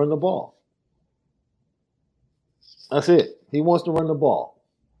wants to run the ball. That's it. He wants to run the ball.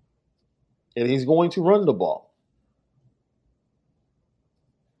 And he's going to run the ball.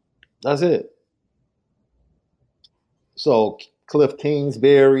 That's it. So Cliff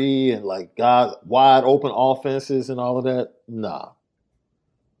Kingsbury and like guys, wide open offenses and all of that, nah.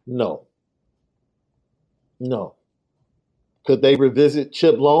 No. Could they revisit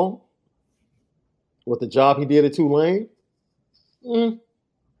Chip Long with the job he did at Tulane?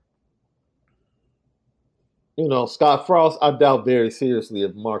 Scott Frost, I doubt very seriously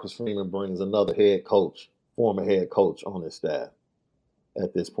if Marcus Freeman brings another former head coach on his staff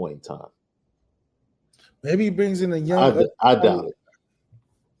at this point in time. Maybe he brings in a young. I doubt it.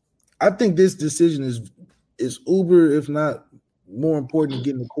 I think this decision is uber, if not more important, than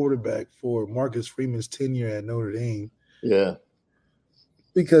getting a quarterback for Marcus Freeman's tenure at Notre Dame. Yeah.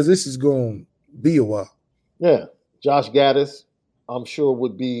 Because this is going to be a while. Yeah. Josh Gaddis, I'm sure,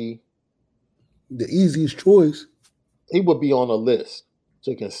 would be the easiest choice. He would be on a list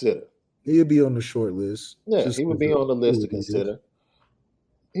to consider. He'd be on the short list. Yeah, he would be on the list to consider.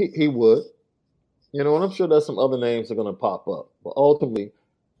 He would. And I'm sure there's some other names that are going to pop up. But ultimately,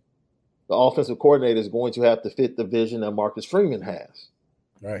 the offensive coordinator is going to have to fit the vision that Marcus Freeman has.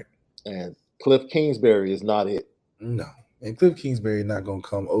 Right. And Cliff Kingsbury is not it. No. And Cliff Kingsbury not going to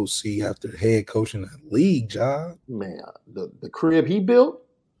come OC after head coaching a league job. Man, the crib he built,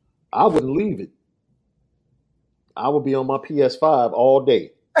 I wouldn't leave it. I would be on my PS5 all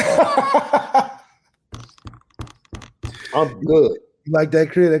day. I'm good. You like that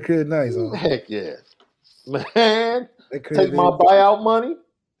crib? That crib nice, huh? Heck yeah. Man, take my buyout money.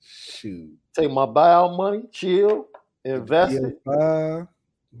 Shoot. Take my buyout money, chill, invest it.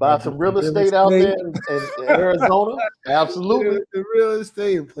 Buy some real estate out there in Arizona. Absolutely. The real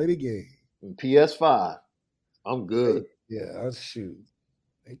estate and play the game. PS5. I'm good. Yeah, I'll shoot.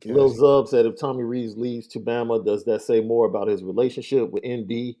 Lil Zub said if Tommy Rees leaves to Bama, does that say more about his relationship with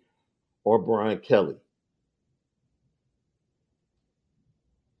ND or Brian Kelly?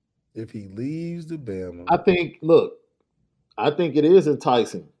 If he leaves to Bama. I think it is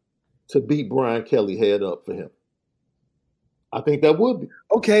enticing to beat Brian Kelly head up for him. I think that would be.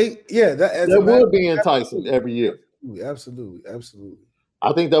 Okay, yeah. That would be enticing every year. Absolutely.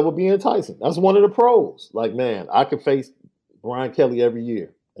 I think that would be enticing. That's one of the pros. Like, man, I could face Brian Kelly every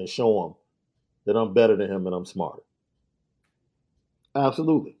year and show him that I'm better than him and I'm smarter.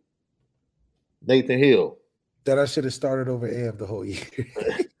 Absolutely. Nathan Hill. That I should have started over Av the whole year.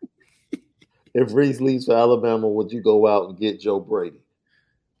 If Rees leaves for Alabama, would you go out and get Joe Brady?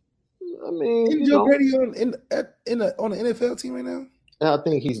 I mean, isn't Joe Brady on the NFL team right now? I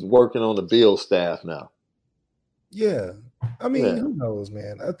think he's working on the Bills staff now. Yeah. I mean, who knows,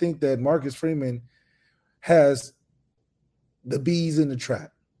 man? I think that Marcus Freeman has the bees in the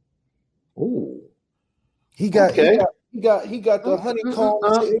trap. Ooh. He got the honeycomb.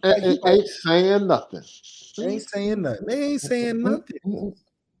 Ain't saying nothing. They ain't saying nothing.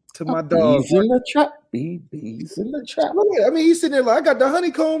 To my dog. Bees in the trap. Bees in the trap. I mean, he's sitting there like, I got the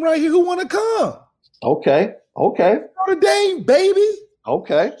honeycomb right here. Who want to come? Okay. Notre Dame, baby.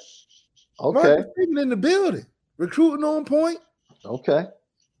 Okay. Marcus Freeman in the building. Recruiting on point. Okay.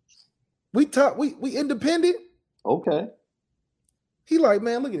 We independent. Okay. He like,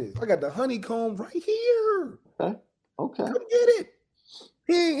 man, look at this. I got the honeycomb right here. Okay. Come get it.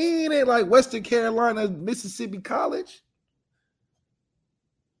 He ain't at like Western Carolina, Mississippi College.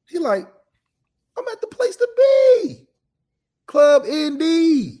 He like, I'm at the place to be. Club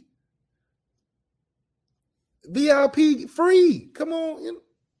ND. VIP free. Come on. You know.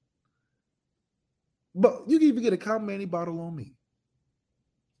 But you can even get a complimentary bottle on me.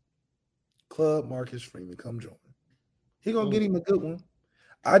 Club Marcus Freeman. Come join. He gonna get him a good one.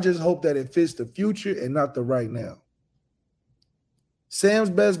 I just hope that it fits the future and not the right now. Sam's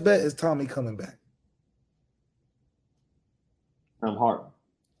best bet is Tommy coming back. I'm hard.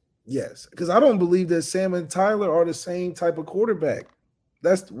 Yes, because I don't believe that Sam and Tyler are the same type of quarterback.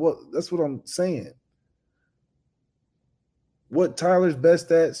 That's what I'm saying. What Tyler's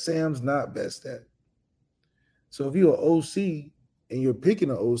best at, Sam's not best at. So if you're an OC and you're picking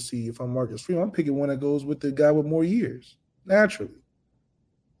an OC, if I'm Marcus Freeman, I'm picking one that goes with the guy with more years, naturally.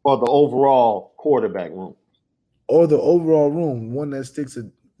 Or the overall quarterback room. Or the overall room, one that sticks to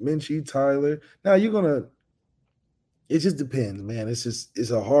Minchie, Tyler. Now it just depends, man.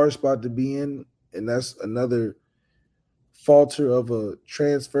 It's a hard spot to be in, and that's another falter of a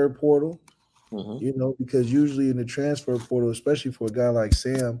transfer portal. Mm-hmm. Because usually in the transfer portal, especially for a guy like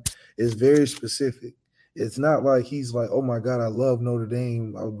Sam, it's very specific. It's not like he's like, oh my God, I love Notre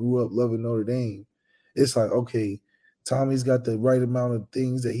Dame. I grew up loving Notre Dame. It's like, okay, Tommy's got the right amount of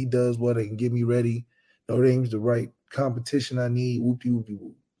things that he does well that can get me ready. Notre Dame's the right competition I need.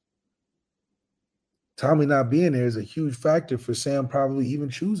 Whoop-de-whoop-de-whoop. Tommy not being there is a huge factor for Sam probably even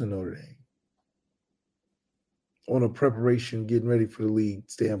choosing Notre Dame on a preparation, getting ready for the league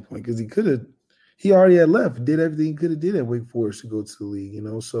standpoint, because he already had left, did everything he could have did at Wake Forest to go to the league,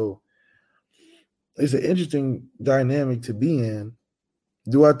 So it's an interesting dynamic to be in.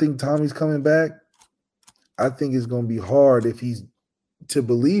 Do I think Tommy's coming back? I think it's going to be hard if he's doing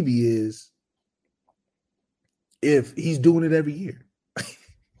it every year.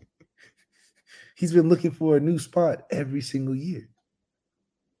 He's been looking for a new spot every single year.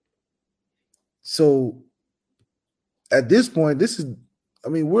 So at this point,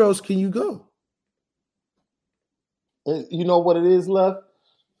 where else can you go? You know what it is, Left?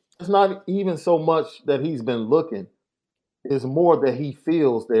 It's not even so much that he's been looking. It's more that he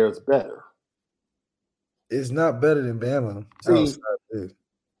feels there's better. It's not better than Bama. See,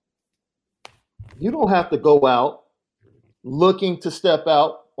 you don't have to go out looking to step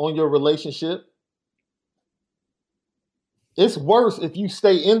out on your relationship. It's worse if you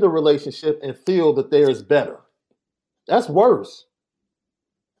stay in the relationship and feel that there's better. That's worse.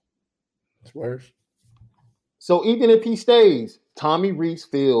 It's worse. So even if he stays, Tommy Rees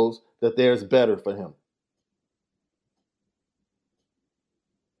feels that there's better for him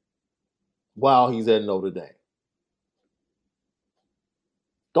while he's at Notre Dame.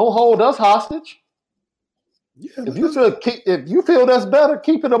 Don't hold us hostage. Yeah, if you feel that's better,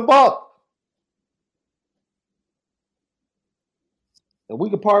 keep it a buck. And we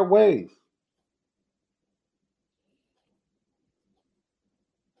can part ways.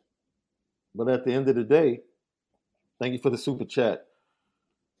 But at the end of the day, thank you for the super chat.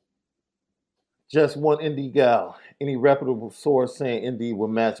 Just one indie gal. Any reputable source saying Indy will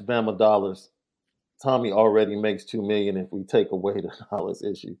match Bama dollars. Tommy already makes $2 million if we take away the dollars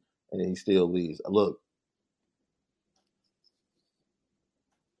issue, and he still leaves. Look,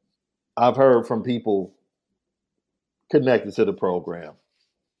 I've heard from people connected to the program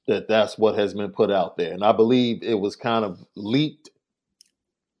that that's what has been put out there, and I believe it was kind of leaked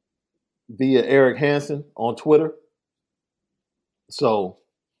via Eric Hansen on Twitter. So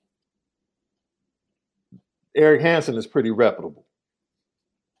Eric Hansen is pretty reputable,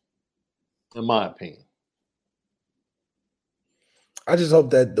 in my opinion. I just hope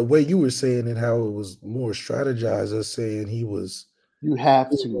that the way you were saying it, how it was more strategized, us saying he was. You have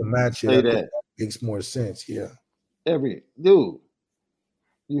to match it. That makes more sense. Yeah. Dude,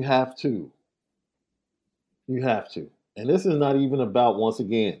 you have to. You have to. And this is not even about, once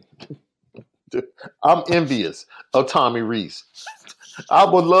again, I'm envious of Tommy Rees. I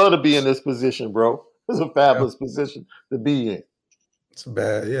would love to be in this position, bro. It's a fabulous position to be in. It's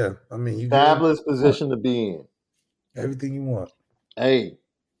bad, yeah. I mean, fabulous position to be in. Everything you want. Hey,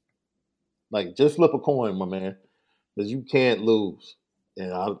 like, just flip a coin, my man, because you can't lose.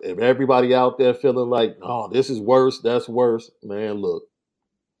 And if everybody out there feeling like, oh, this is worse, that's worse, man, look,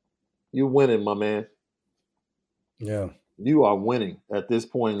 you're winning, my man. Yeah. You are winning at this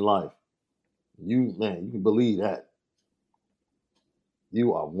point in life. You can believe that.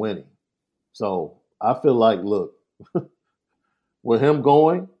 You are winning. So I feel like, look, with him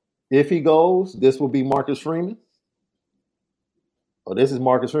going, if he goes, this will be Marcus Freeman. Oh, this is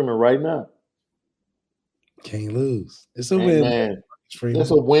Marcus Freeman right now. Can't lose. It's a win. Man,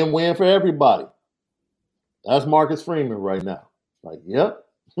 it's a win-win for everybody. That's Marcus Freeman right now. Like, yep.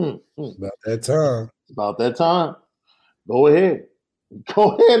 About that time. It's about that time. Go ahead.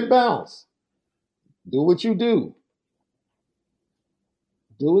 Go ahead and bounce. Do what you do.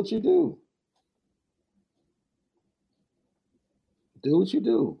 Do what you do. Do what you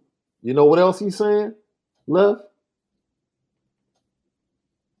do. You know what else he's saying, Left?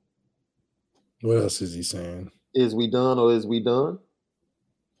 What else is he saying? Is we done or is we done?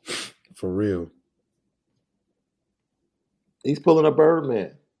 For real. He's pulling a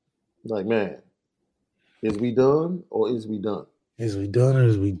Birdman. Like, man, is we done or is we done? Is we done or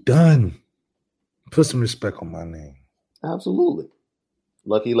is we done? Put some respect on my name. Absolutely.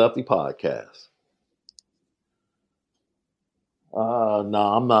 Lucky Lefty Podcast. No,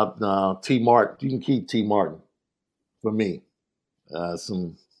 I'm not. No, T. Martin. You can keep T. Martin for me.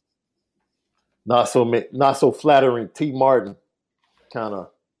 Some not so flattering T. Martin kind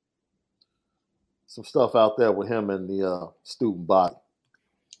of some stuff out there with him and the student body.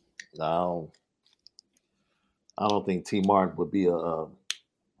 I don't think T. Martin would be a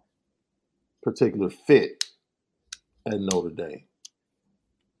particular fit at Notre Dame.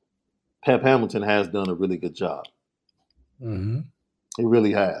 Pep Hamilton has done a really good job. Mm-hmm. He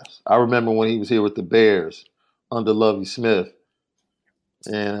really has. I remember when he was here with the Bears under Lovie Smith,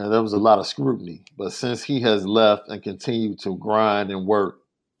 and there was a lot of scrutiny. But since he has left and continued to grind and work,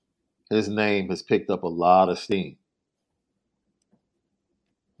 his name has picked up a lot of steam.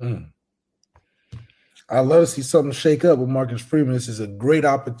 I love to see something shake up with Marcus Freeman. This is a great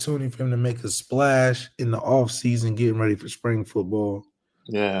opportunity for him to make a splash in the offseason, getting ready for spring football.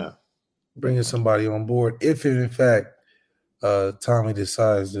 Yeah. Bringing somebody on board. If, in fact, Tommy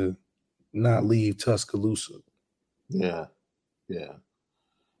decides to not leave Tuscaloosa. Yeah. Yeah.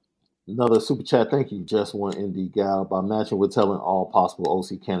 Another super chat. Thank you, Just One Indie Gal. By matching, we're telling all possible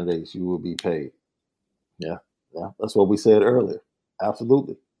OC candidates you will be paid. Yeah. Yeah. That's what we said earlier.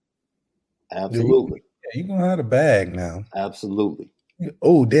 Absolutely. Absolutely. Yeah, you're going to have a bag now. Absolutely.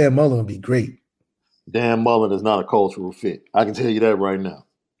 Oh, Dan Mullen would be great. Dan Mullen is not a cultural fit. I can tell you that right now.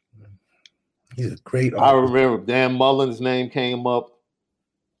 He's a great I remember Dan Mullen's name came up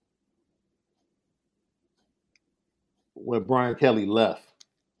when Brian Kelly left.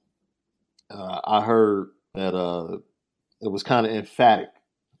 I heard that it was kind of emphatic,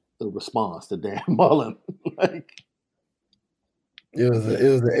 the response to Dan Mullen. It was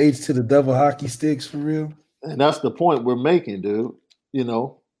the H to the double hockey sticks for real. And that's the point we're making, dude. You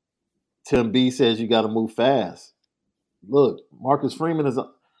know, Tim B says you got to move fast. Look, Marcus Freeman is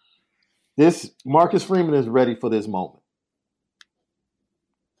ready for this moment.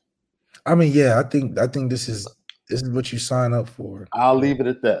 I mean, yeah, I think this is what you sign up for. I'll leave it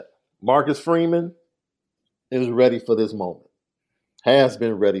at that. Marcus Freeman is ready for this moment. Has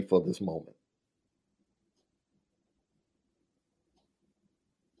been ready for this moment.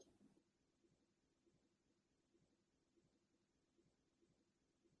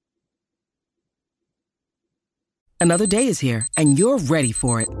 Another day is here, and you're ready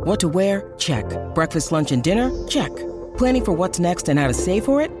for it. What to wear? Check. Breakfast, lunch, and dinner? Check. Planning for what's next and how to save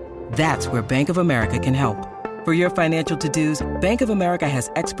for it? That's where Bank of America can help. For your financial to-dos, Bank of America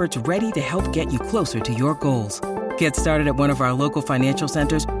has experts ready to help get you closer to your goals. Get started at one of our local financial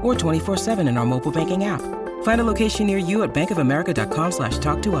centers or 24/7 in our mobile banking app. Find a location near you at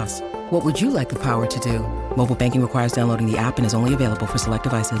bankofamerica.com/talktous. What would you like the power to do? Mobile banking requires downloading the app and is only available for select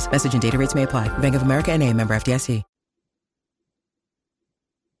devices. Message and data rates may apply. Bank of America N.A., member FDIC.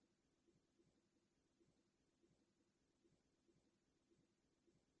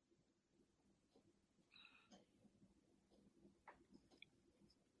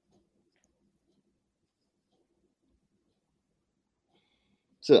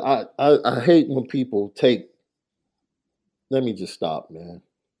 So I hate when people let me just stop, man.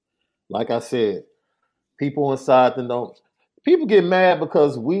 Like I said, people inside people get mad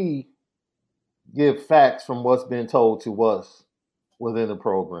because we give facts from what's been told to us within the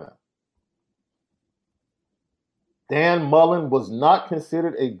program. Dan Mullen was not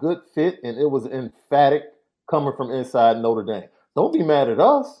considered a good fit, and it was emphatic coming from inside Notre Dame. Don't be mad at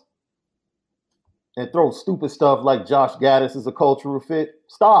us and throw stupid stuff like Josh Gaddis is a cultural fit.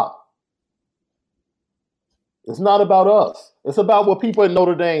 Stop. It's not about us. It's about what people at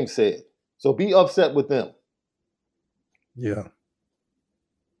Notre Dame said. So be upset with them. Yeah.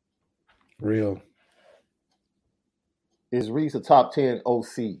 Real. Is Rees a top 10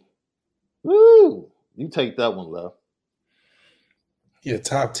 OC? Woo! You take that one, Left. Yeah,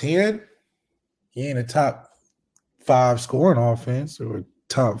 top 10? He ain't a top 5 scoring offense or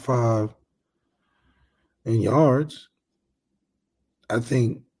top 5 in yards. I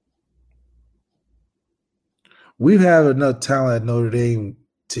think we've had enough talent at Notre Dame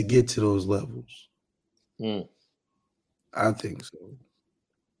to get to those levels. I think so.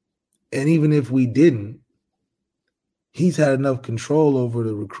 And even if we didn't, he's had enough control over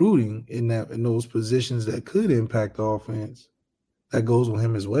the recruiting in those positions that could impact the offense. That goes with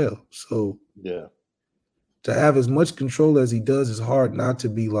him as well. So yeah, to have as much control as he does is hard not to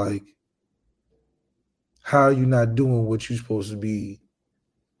be like, how are you not doing what you're supposed to be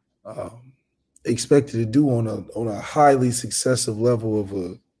expected to do on a highly successive level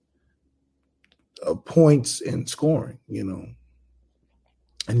of points and scoring, and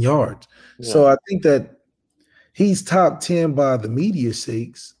yards. Yeah. So I think that he's top 10 by the media's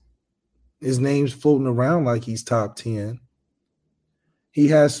sakes. His name's floating around like he's top 10. He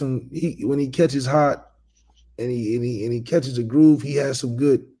has when he catches hot and he catches a groove, he has some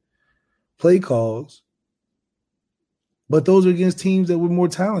good play calls. But those are against teams that were more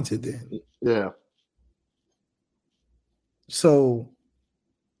talented than. Yeah. So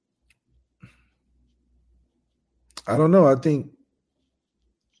I don't know. I think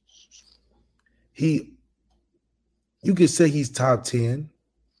you could say he's top 10,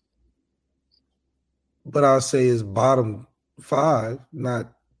 but I'll say his bottom 5,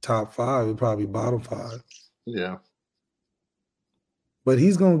 not top 5, it'd probably bottom 5. Yeah. But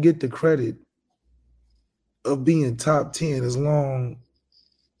he's going to get the credit of being top 10 as long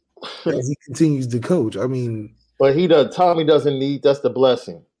as he continues to coach. I mean, but Tommy doesn't need, that's the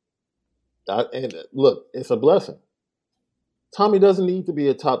blessing. And look, it's a blessing. Tommy doesn't need to be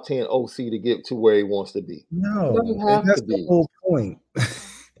a top 10 OC to get to where he wants to be. No, that's the whole point.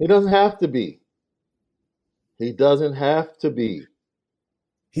 He doesn't have to be. He doesn't have to be.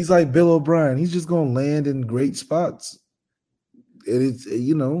 He's like Bill O'Brien. He's just going to land in great spots. And it's,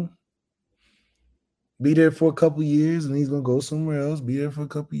 be there for a couple years and he's going to go somewhere else. Be there for a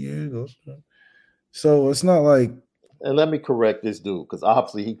couple years. Go somewhere. So it's not like. And let me correct this dude because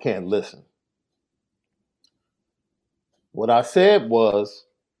obviously he can't listen. What I said was,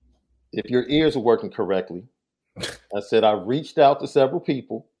 if your ears are working correctly, I said I reached out to several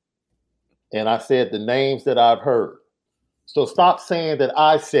people and I said the names that I've heard. So stop saying that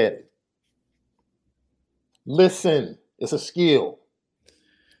I said it. Listen, it's a skill.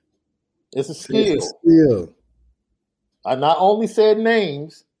 It's a skill. I not only said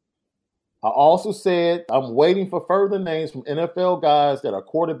names, I also said I'm waiting for further names from NFL guys that are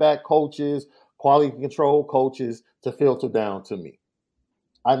quarterback coaches, quality control coaches to filter down to me.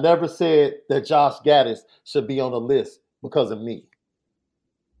 I never said that Josh Gaddis should be on the list because of me.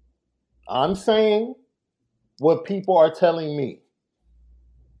 I'm saying what people are telling me.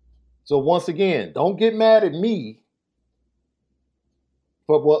 So once again, don't get mad at me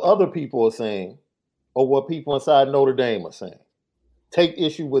for what other people are saying or what people inside Notre Dame are saying. Take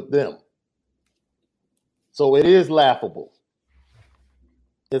issue with them. So it is laughable.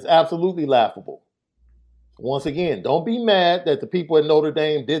 It's absolutely laughable. Once again, don't be mad that the people at Notre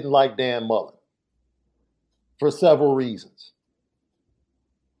Dame didn't like Dan Mullen for several reasons.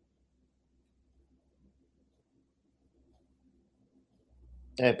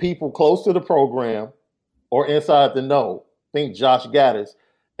 And people close to the program or inside the know think Josh Gaddis,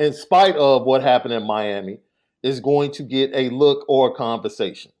 in spite of what happened in Miami, is going to get a look or a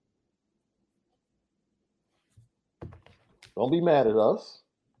conversation. Don't be mad at us.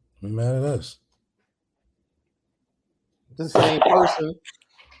 Be mad at us. The same person,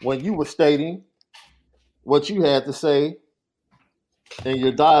 when you were stating what you had to say in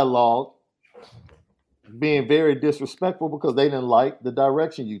your dialogue, being very disrespectful because they didn't like the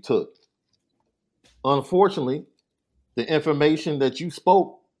direction you took. Unfortunately, the information that you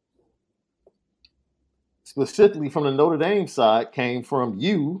spoke, specifically from the Notre Dame side, came from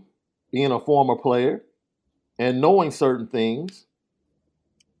you being a former player and knowing certain things.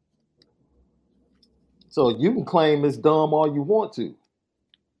 So you can claim it's dumb all you want to.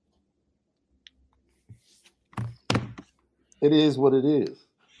 It is what it is.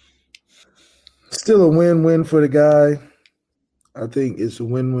 Still a win-win for the guy. I think it's a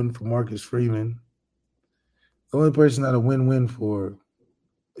win-win for Marcus Freeman. The only person not a win-win for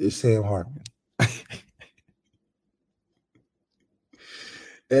is Sam Hartman.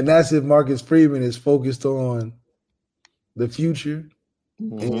 And that's if Marcus Freeman is focused on the future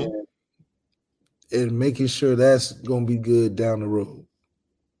and making sure that's going to be good down the road.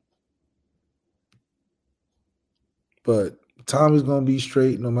 But Tom is going to be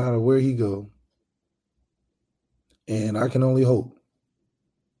straight no matter where he go. And I can only hope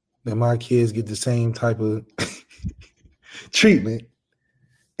that my kids get the same type of treatment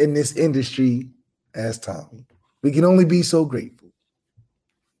in this industry as Tommy. We can only be so grateful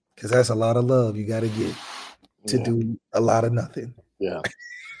because that's a lot of love you got to get to do a lot of nothing. Yeah.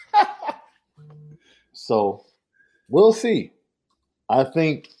 So we'll see. I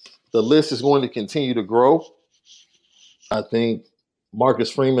think the list is going to continue to grow. I think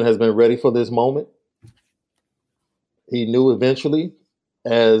Marcus Freeman has been ready for this moment. He knew eventually,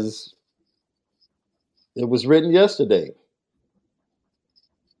 as it was written yesterday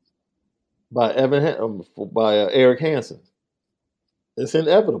by Eric Hansen. It's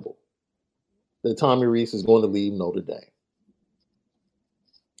inevitable that Tommy Rees is going to leave Notre Dame.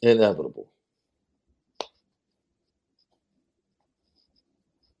 Inevitable.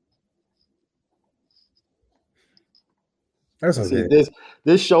 That's okay. See,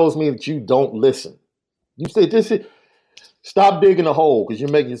 this shows me that you don't listen. You said stop digging a hole because you're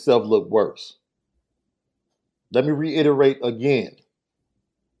making yourself look worse. Let me reiterate again.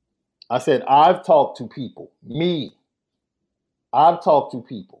 I said I've talked to people. I've talked to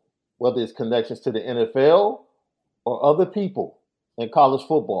people, whether it's connections to the NFL or other people in college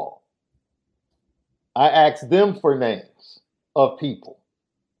football. I asked them for names of people.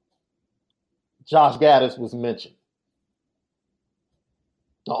 Josh Gaddis was mentioned.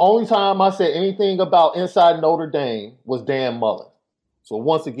 The only time I said anything about inside Notre Dame was Dan Mullen. So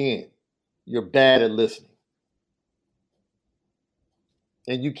once again, you're bad at listening.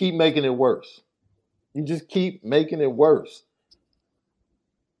 And you keep making it worse. You just keep making it worse.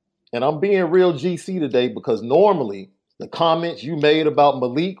 And I'm being real GC today because normally the comments you made about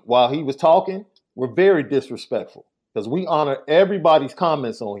Malik while he was talking were very disrespectful because we honor everybody's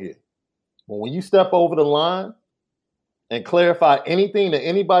comments on here. But when you step over the line and clarify anything that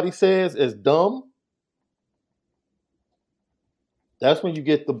anybody says as dumb, that's when you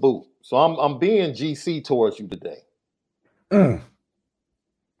get the boot. So I'm being GC towards you today.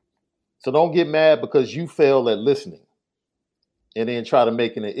 So don't get mad because you fail at listening and then try to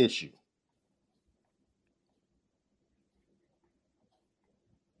make it an issue.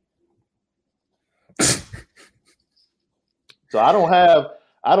 So I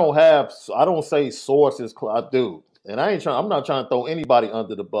don't say sources. I do. And I'm not trying to throw anybody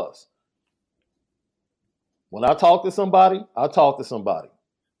under the bus. When I talk to somebody, I talk to somebody.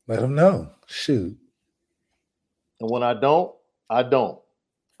 Let them know. Shoot. And when I don't, I don't.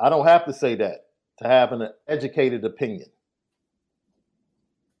 I don't have to say that to have an educated opinion.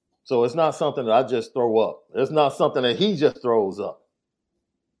 So it's not something that I just throw up. It's not something that he just throws up.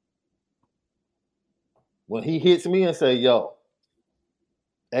 When he hits me and say, yo,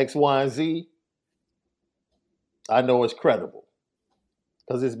 X, Y, and Z, I know it's credible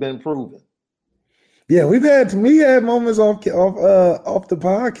because it's been proven. Yeah, we had moments off the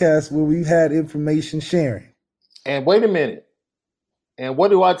podcast where we've had information sharing. And wait a minute. And what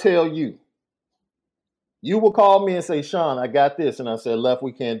do I tell you? You will call me and say, Sean, I got this. And I said, Left,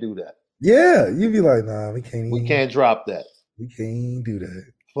 we can't do that. Yeah, you'd be like, nah, we can't. We can't drop that. We can't do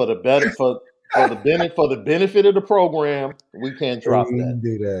that. For the benefit of the program, we can't drop that. We can't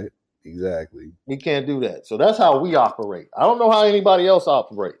do that. Exactly. We can't do that. So that's how we operate. I don't know how anybody else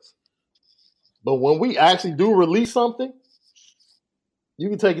operates. But when we actually do release something, you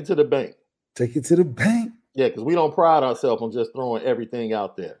can take it to the bank. Take it to the bank. Yeah, because we don't pride ourselves on just throwing everything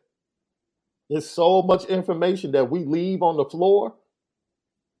out there. There's so much information that we leave on the floor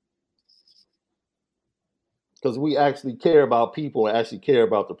because we actually care about people and actually care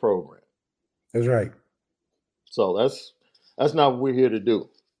about the program. That's right. So that's not what we're here to do.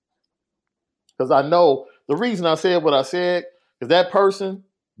 Because I know the reason I said what I said is that person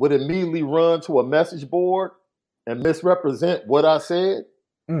would immediately run to a message board and misrepresent what I said,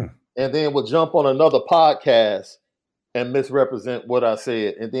 and then would jump on another podcast and misrepresent what I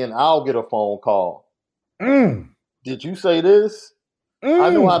said, and then I'll get a phone call. Did you say this? I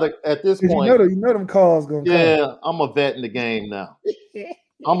know how to, at this point. You know them calls going to come. Yeah, I'm a vet in the game now.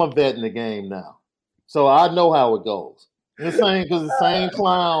 So I know how it goes. The same, because the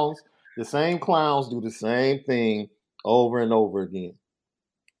same clowns do the same thing over and over again.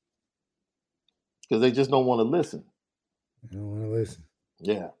 Because they just don't want to listen. They don't want to listen.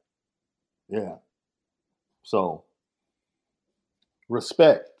 Yeah. So,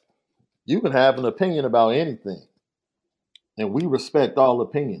 respect. You can have an opinion about anything. And we respect all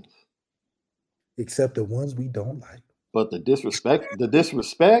opinions. Except the ones we don't like. But the disrespect,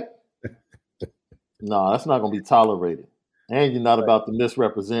 no, that's not going to be tolerated. And you're not about to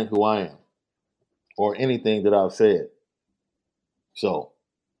misrepresent who I am or anything that I've said. So,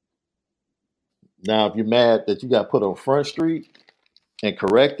 now if you're mad that you got put on Front Street and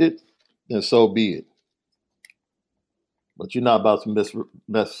corrected, then so be it. but you're not about to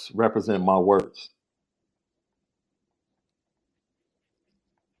misrepresent my words.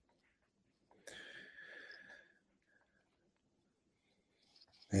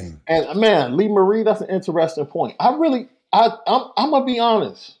 Man. And man, Lee Marie, that's an interesting point. I'm gonna be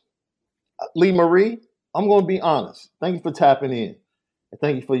honest. Lee Marie, I'm gonna be honest. Thank you for tapping in. And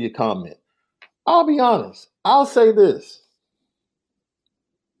thank you for your comment. I'll be honest. I'll say this.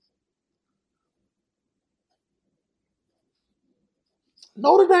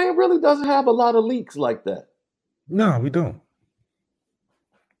 Notre Dame really doesn't have a lot of leaks like that. No, we don't.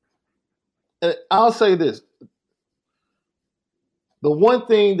 And I'll say this. The one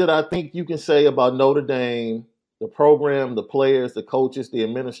thing that I think you can say about Notre Dame, the program, the players, the coaches, the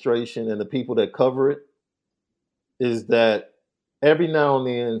administration, and the people that cover it, is that every now and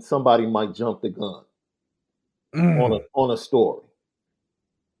then somebody might jump the gun on a story.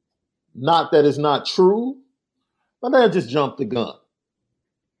 Not that it's not true, but they'll just jump the gun.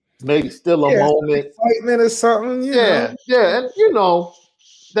 Maybe still a moment. Excitement or something. Yeah. And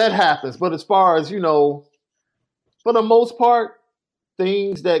that happens. But as far as, for the most part,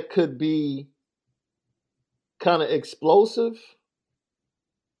 things that could be kind of explosive,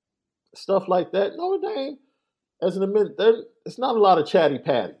 stuff like that, Notre Dame, as an admit, it's not a lot of chatty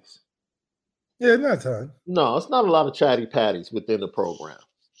patties. Yeah, not time. No, it's not a lot of chatty patties within the program.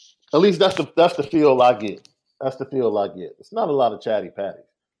 At least that's the feel I get. That's the feel I get. It's not a lot of chatty patties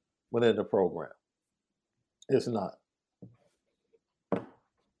within the program. It's not.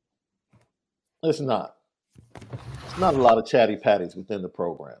 It's not. It's not a lot of chatty patties within the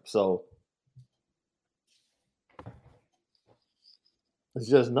program. So it's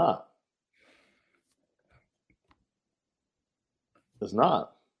just not. It's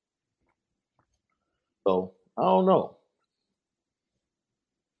not. So I don't know.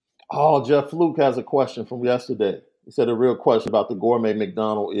 Oh, Jeff Fluke has a question from yesterday. He said a real question about the gourmet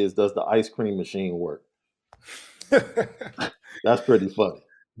McDonald is, does the ice cream machine work? That's pretty funny.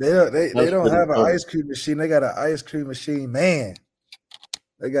 They don't have an ice cream machine. They got an ice cream machine man.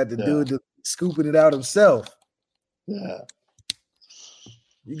 They got the dude scooping it out himself. Yeah.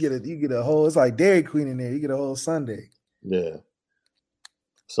 You get a whole, it's like Dairy Queen in there. You get a whole sundae. Yeah.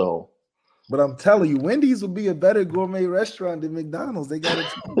 So. But I'm telling you, Wendy's would be a better gourmet restaurant than McDonald's. They got it.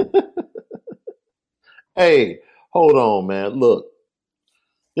 Hey, hold on, man. Look,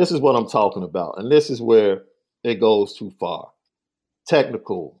 this is what I'm talking about. And this is where it goes too far.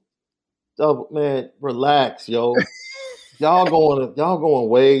 Technical. Man, relax, yo. Y'all going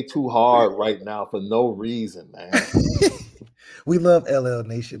way too hard right now for no reason, man. We love LL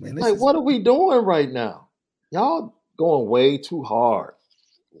Nation, man. What are we doing right now? Y'all going way too hard.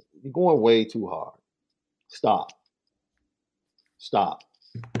 You're going way too hard. Stop.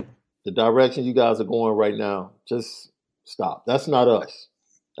 The direction you guys are going right now, just stop. That's not us.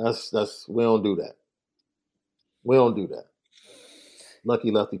 That's we don't do that. We don't do that. Lucky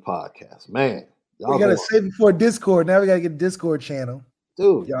Lefty podcast. Man. We gotta save it for Discord. Now we gotta get a Discord channel.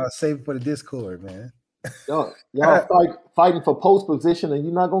 Dude. Y'all save it for the Discord, man. Y'all fighting for post position and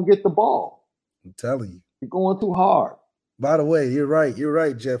you're not gonna get the ball. I'm telling you. You're going too hard. By the way, you're right. You're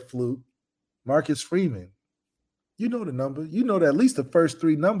right, Jeff Fluke. Marcus Freeman. You know the number. You know that at least the first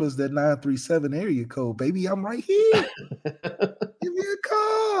three numbers, that 937 area code. Baby, I'm right here. Give me a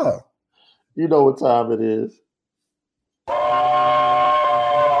call. You know what time it is.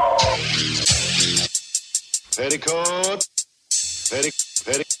 Petticoat.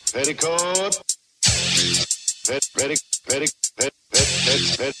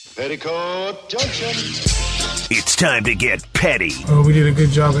 Petticoat Junction. It's time to get petty. Oh, we did a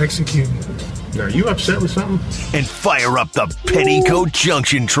good job executing. Are you upset with something? And fire up the Petticoat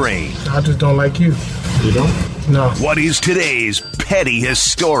Junction train. I just don't like you. You don't? No. What is today's petty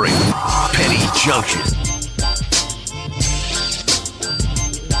historic? Petty Junction.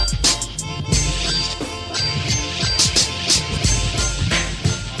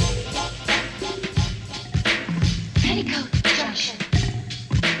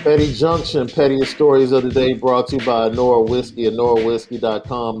 Petty Junction, pettiest stories of the day brought to you by Notre Whiskey at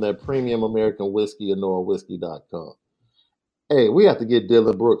NoraWhiskey.com, that premium American whiskey at NoraWhiskey.com. Hey, we have to get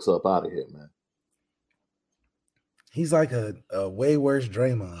Dylan Brooks up out of here, man. He's like a way worse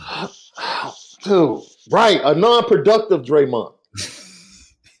Draymond. Dude, right, a non-productive Draymond.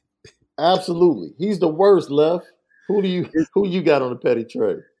 Absolutely. He's the worst, Left. Who you got on the petty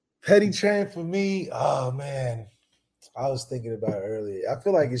train? Petty train for me, oh, man. I was thinking about it earlier. I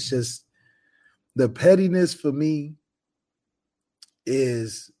feel like it's just the pettiness for me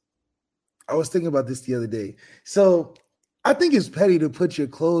is, I was thinking about this the other day. So I think it's petty to put your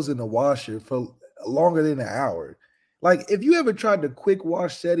clothes in the washer for longer than an hour. Like, if you ever tried the quick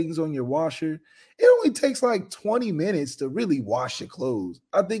wash settings on your washer, it only takes like 20 minutes to really wash your clothes.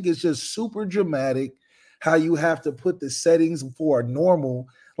 I think it's just super dramatic how you have to put the settings for a normal,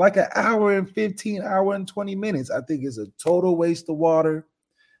 like an hour and 15, hour and 20 minutes. I think it's a total waste of water.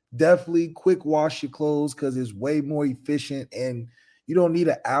 Definitely quick wash your clothes because it's way more efficient, and you don't need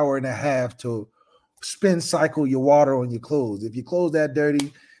an hour and a half to spin cycle your water on your clothes. If your clothes that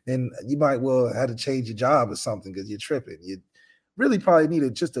dirty, then you might well have to change your job or something because you're tripping. You really probably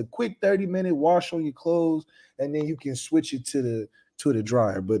need just a quick 30-minute wash on your clothes, and then you can switch it to the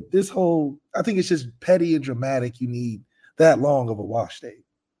dryer. But this whole, I think it's just petty and dramatic. You need that long of a wash day.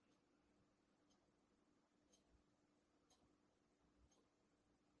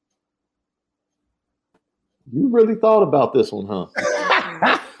 You really thought about this one, huh?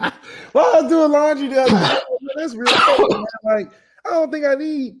 Well, I was doing laundry the other day. That's real cool, man. Like, I don't think I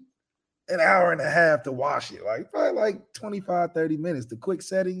need an hour and a half to wash it. Like, probably like 25, 30 minutes. The quick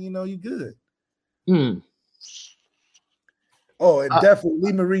setting, you good. Oh, and definitely,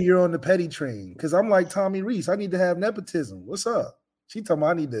 Lee Marie, you're on the petty train. Because I'm like Tommy Rees. I need to have nepotism. What's up? She told me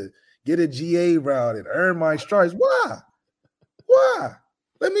I need to get a GA route and earn my stripes. Why?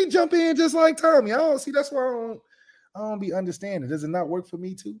 Let me jump in just like Tommy. I don't see. That's why I don't be understanding. Does it not work for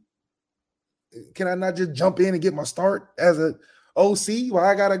me too? Can I not just jump in and get my start as a OC? Well,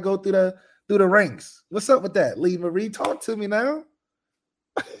 I gotta go through the ranks. What's up with that? Lee Marie, talk to me now.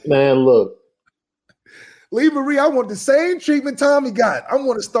 Man, look. Lee Marie, I want the same treatment Tommy got. I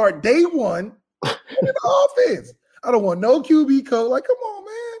want to start day one in the offense. I don't want no QB code. Like, come on,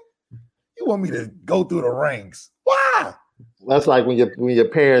 man. You want me to go through the ranks? Why? That's like when your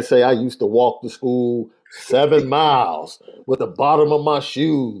parents say, I used to walk to school 7 miles with the bottom of my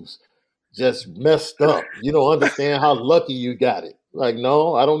shoes just messed up. You don't understand how lucky you got it. Like,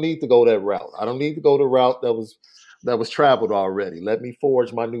 no, I don't need to go that route. I don't need to go the route that was traveled already. Let me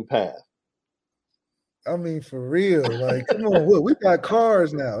forge my new path. I mean, for real. Like, come on, look, we got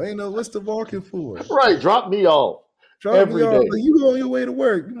cars now. Ain't no what's the walking for? Right, drop me off. Every day. Like, you go on your way to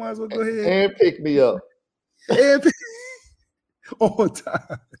work. You might as well go ahead and pick me up. All the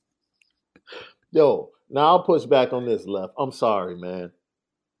time. Yo, now I'll push back on this, Left. I'm sorry, man.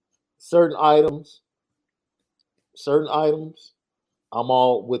 Certain items, I'm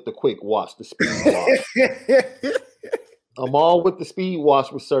all with the quick wash, the speed wash. I'm all with the speed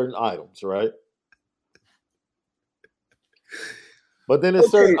wash with certain items, right? But then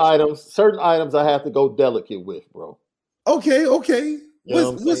there's certain items I have to go delicate with, bro. Okay. You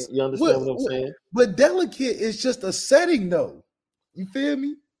understand what I'm saying? But delicate is just a setting, though. You feel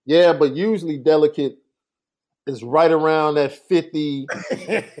me? Yeah, but usually delicate is right around that 50,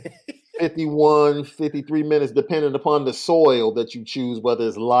 51, 53 minutes, depending upon the soil that you choose, whether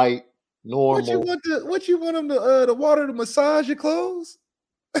it's light, normal. What you want them the water to massage your clothes?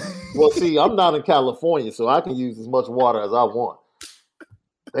 Well, see, I'm not in California, so I can use as much water as I want.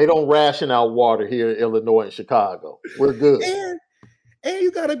 They don't ration out water here in Illinois and Chicago. We're good. And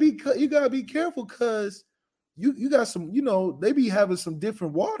you gotta be careful because you got some, they be having some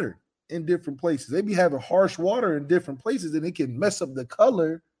different water in different places. They be having harsh water in different places, and it can mess up the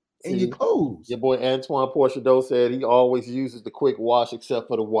color in your clothes. Your boy Antoine Porchado said he always uses the quick wash except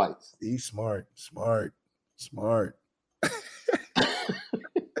for the whites. He's smart.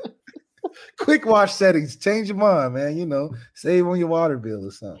 Quick wash settings. Change your mind, man. Save on your water bill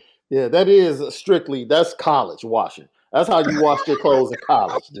or something. Yeah, that's college washing. That's how you wash your clothes in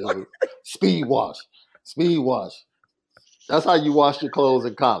college, dude. Speed wash. That's how you wash your clothes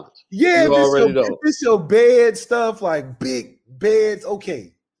in college. Yeah, it's your bed stuff, like big beds,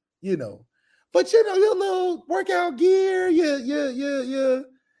 okay. But your little workout gear, your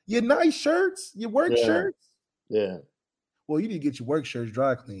nice shirts, your work shirts. Yeah. Well, you need to get your work shirts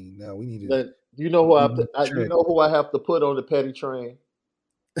dry clean. Now we need to. You know who I have to put on the petty train?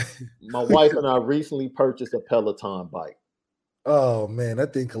 My wife and I recently purchased a Peloton bike. Oh man,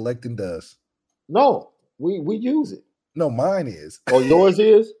 that thing collecting dust. No, we use it. No, mine is. Oh, yours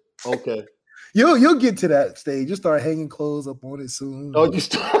is? Okay. You'll get to that stage. You'll start hanging clothes up on it soon. Oh,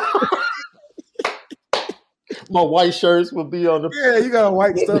 my white shirts will be on the. Yeah, you gotta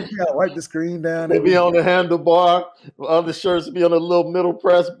wipe stuff. You gotta wipe the screen down. They'll be on the handlebar. Other shirts will be on a little middle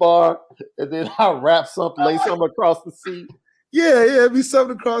press bar, and then I wrap something, lay something across the seat. Yeah, it'll be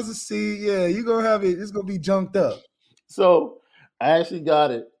something across the seat. Yeah, you're gonna have it. It's gonna be junked up. So I actually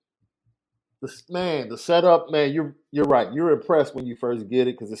got it. The setup, man. You're right. You're impressed when you first get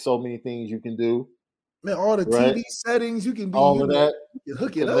it because there's so many things you can do. Man, all the TV settings you can be all of that. You can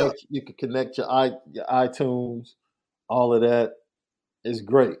hook it up. You can connect your iTunes. All of that is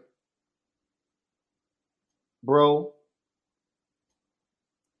great. bro,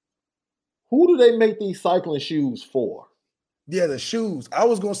 who do they make these cycling shoes for? Yeah, the shoes. I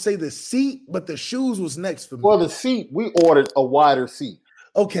was gonna say the seat, but the shoes was next for me. For the seat, we ordered a wider seat.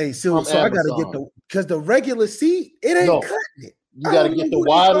 Okay, so I gotta get because the regular seat, it ain't cutting it. You gotta get the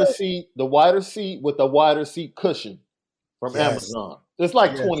wider seat, with a wider seat cushion from Amazon. It's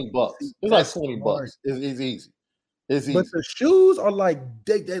like $20. It's like $20. It's easy. It's easy. But the shoes are like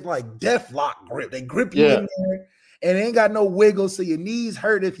they like death lock grip. They grip you in there, and it ain't got no wiggle, so your knees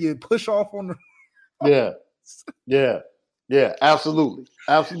hurt if you push off on the. Yeah, absolutely.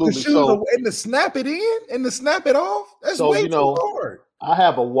 The shoes and to snap it in and to snap it off, that's way too hard. I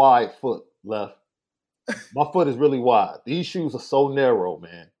have a wide foot left. My foot is really wide. These shoes are so narrow,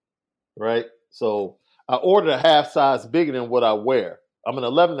 man. Right? So I ordered a half size bigger than what I wear. I'm an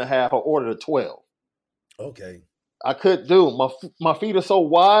 11.5. I ordered a 12. Okay. I couldn't do. My feet are so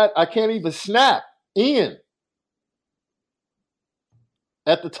wide, I can't even snap in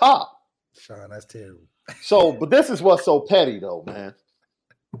at the top. Sean, that's terrible. So, but this is what's so petty, though, man.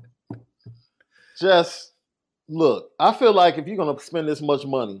 Just look, I feel like if you're going to spend this much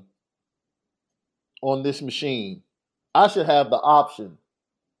money on this machine, I should have the option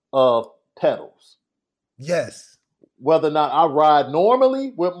of pedals. Yes. Whether or not I ride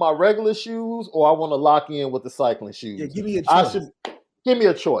normally with my regular shoes or I want to lock in with the cycling shoes. Yeah, give me a choice. Give me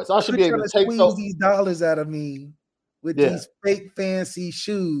a choice. I should be able to take these dollars out of me with these fake fancy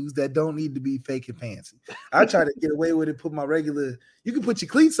shoes that don't need to be fake and fancy. I try to get away with it, put my regular, you can put your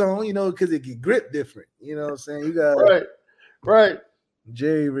cleats on, because it can grip different. You know what I'm saying? You got right.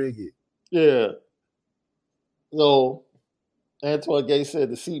 Jerry rig it. Yeah. So Antoine Gay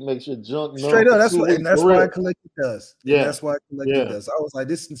said the seat makes your junk numb. Straight up, that's why I collected dust. Yeah. That's why I collected dust. I was like,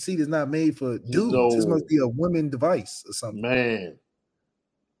 this seat is not made for dudes. No. This must be a women device or something. Man.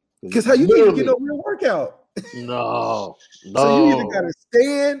 Because how you need to get a real workout? No. So you either gotta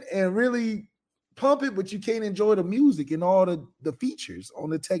stand and really pump it, but you can't enjoy the music and all the features on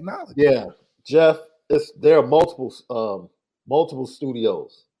the technology. Yeah, Jeff, there are multiple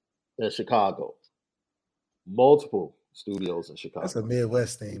studios in Chicago. Multiple studios in Chicago. That's a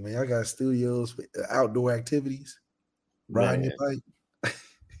Midwest thing, man. I got studios for outdoor activities, riding your bike.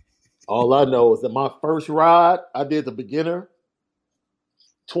 All I know is that my first ride, I did the beginner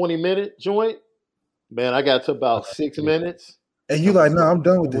 20-minute joint. Man, I got to about 6 minutes. And you like, no, I'm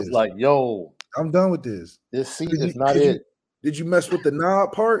done with this. Like, yo. I'm done with this. This seat is not it. Did you mess with the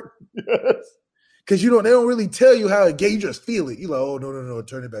knob part? Yes. Because they don't really tell you how it gets. You just feel it. You're like, oh, no.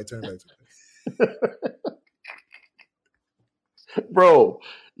 Turn it back. Bro,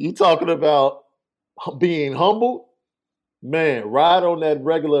 you talking about being humbled? Man, ride on that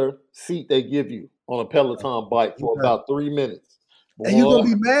regular seat they give you on a Peloton bike for about 3 minutes. And you're gonna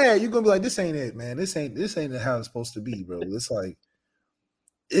be mad. You're gonna be like, "This ain't it, man. This ain't how it's supposed to be, bro." It's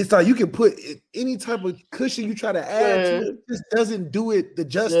like you can put any type of cushion you try to add to it. It just doesn't do it the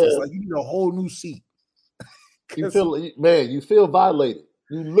justice. Like you need a whole new seat. You feel violated.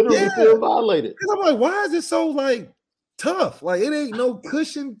 You literally feel violated. I'm like, why is it so like tough? Like it ain't no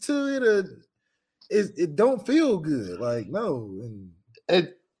cushion to it. It don't feel good. Like no,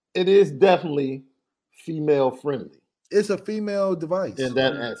 it is definitely female friendly. It's a female device. In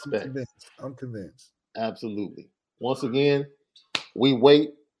that aspect. I'm convinced. Absolutely. Once again, we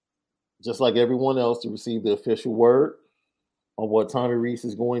wait, just like everyone else, to receive the official word on what Tommy Rees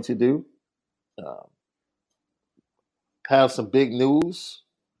is going to do. Have some big news,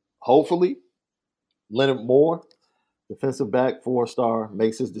 hopefully. Leonard Moore, defensive back, 4-star,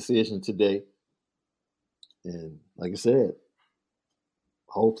 makes his decision today. And like I said,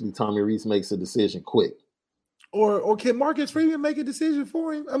 hopefully Tommy Rees makes a decision quick. Or can Marcus Freeman make a decision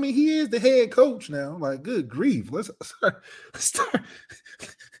for him? I mean, he is the head coach now. Like, good grief. Let's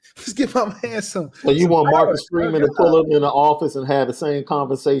give my man some. So you want Marcus Freeman to pull up in the office and have the same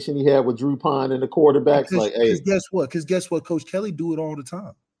conversation he had with Drew Pine and the quarterbacks? Because guess what? Coach Kelly do it all the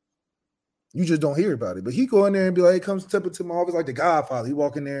time. You just don't hear about it. But he go in there and be like, comes step into my office like the Godfather. He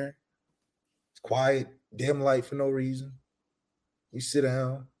walk in there. It's quiet, dim light for no reason. You sit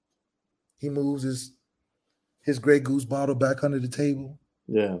down. He moves his Grey Goose bottle back under the table.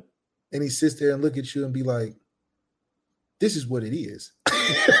 Yeah. And he sits there and look at you and be like, this is what it is.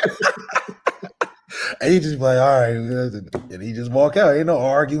 And he just be like, all right. And he just walk out. Ain't no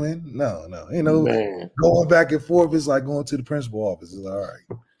arguing. No. Ain't no going back and forth. It's like going to the principal office. It's like, all right.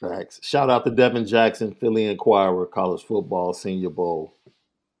 Facts. Shout out to Devin Jackson, Philly Inquirer, College Football Senior Bowl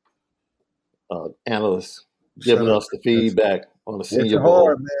analyst, giving us the feedback on the Senior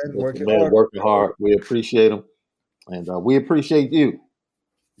Bowl. Working hard. We appreciate him. And we appreciate you.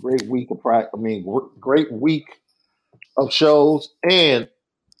 Great week of practice. Great week of shows. And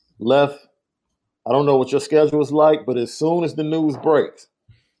Left, I don't know what your schedule is like, but as soon as the news breaks,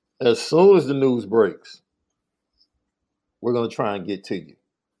 we're going to try and get to you.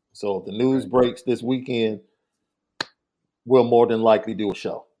 So if the news breaks this weekend, we'll more than likely do a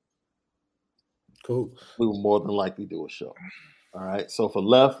show. Cool. We will more than likely do a show. All right. So for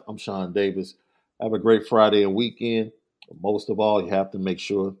Left, I'm Sean Davis. Have a great Friday and weekend. But most of all, you have to make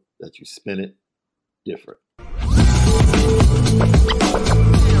sure that you spin it different.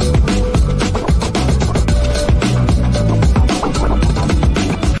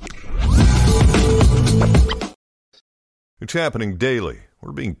 It's happening daily.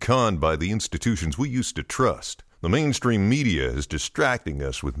 We're being conned by the institutions we used to trust. The mainstream media is distracting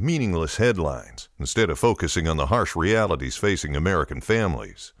us with meaningless headlines instead of focusing on the harsh realities facing American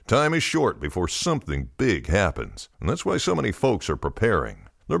families. Time is short before something big happens, and that's why so many folks are preparing.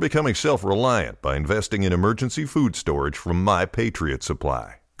 They're becoming self-reliant by investing in emergency food storage from My Patriot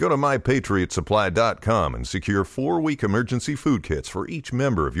Supply. Go to MyPatriotSupply.com and secure 4-week emergency food kits for each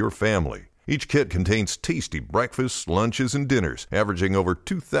member of your family. Each kit contains tasty breakfasts, lunches, and dinners, averaging over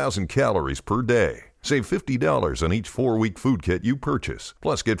 2,000 calories per day. Save $50 on each 4-week food kit you purchase,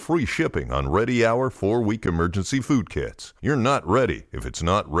 plus get free shipping on Ready Hour 4-week emergency food kits. You're not ready if it's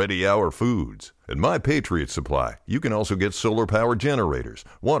not Ready Hour foods. At My Patriot Supply, you can also get solar power generators,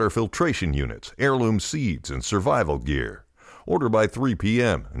 water filtration units, heirloom seeds, and survival gear. Order by 3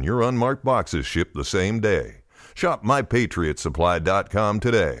 p.m. and your unmarked boxes ship the same day. Shop MyPatriotSupply.com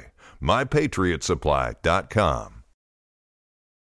today. MyPatriotSupply.com.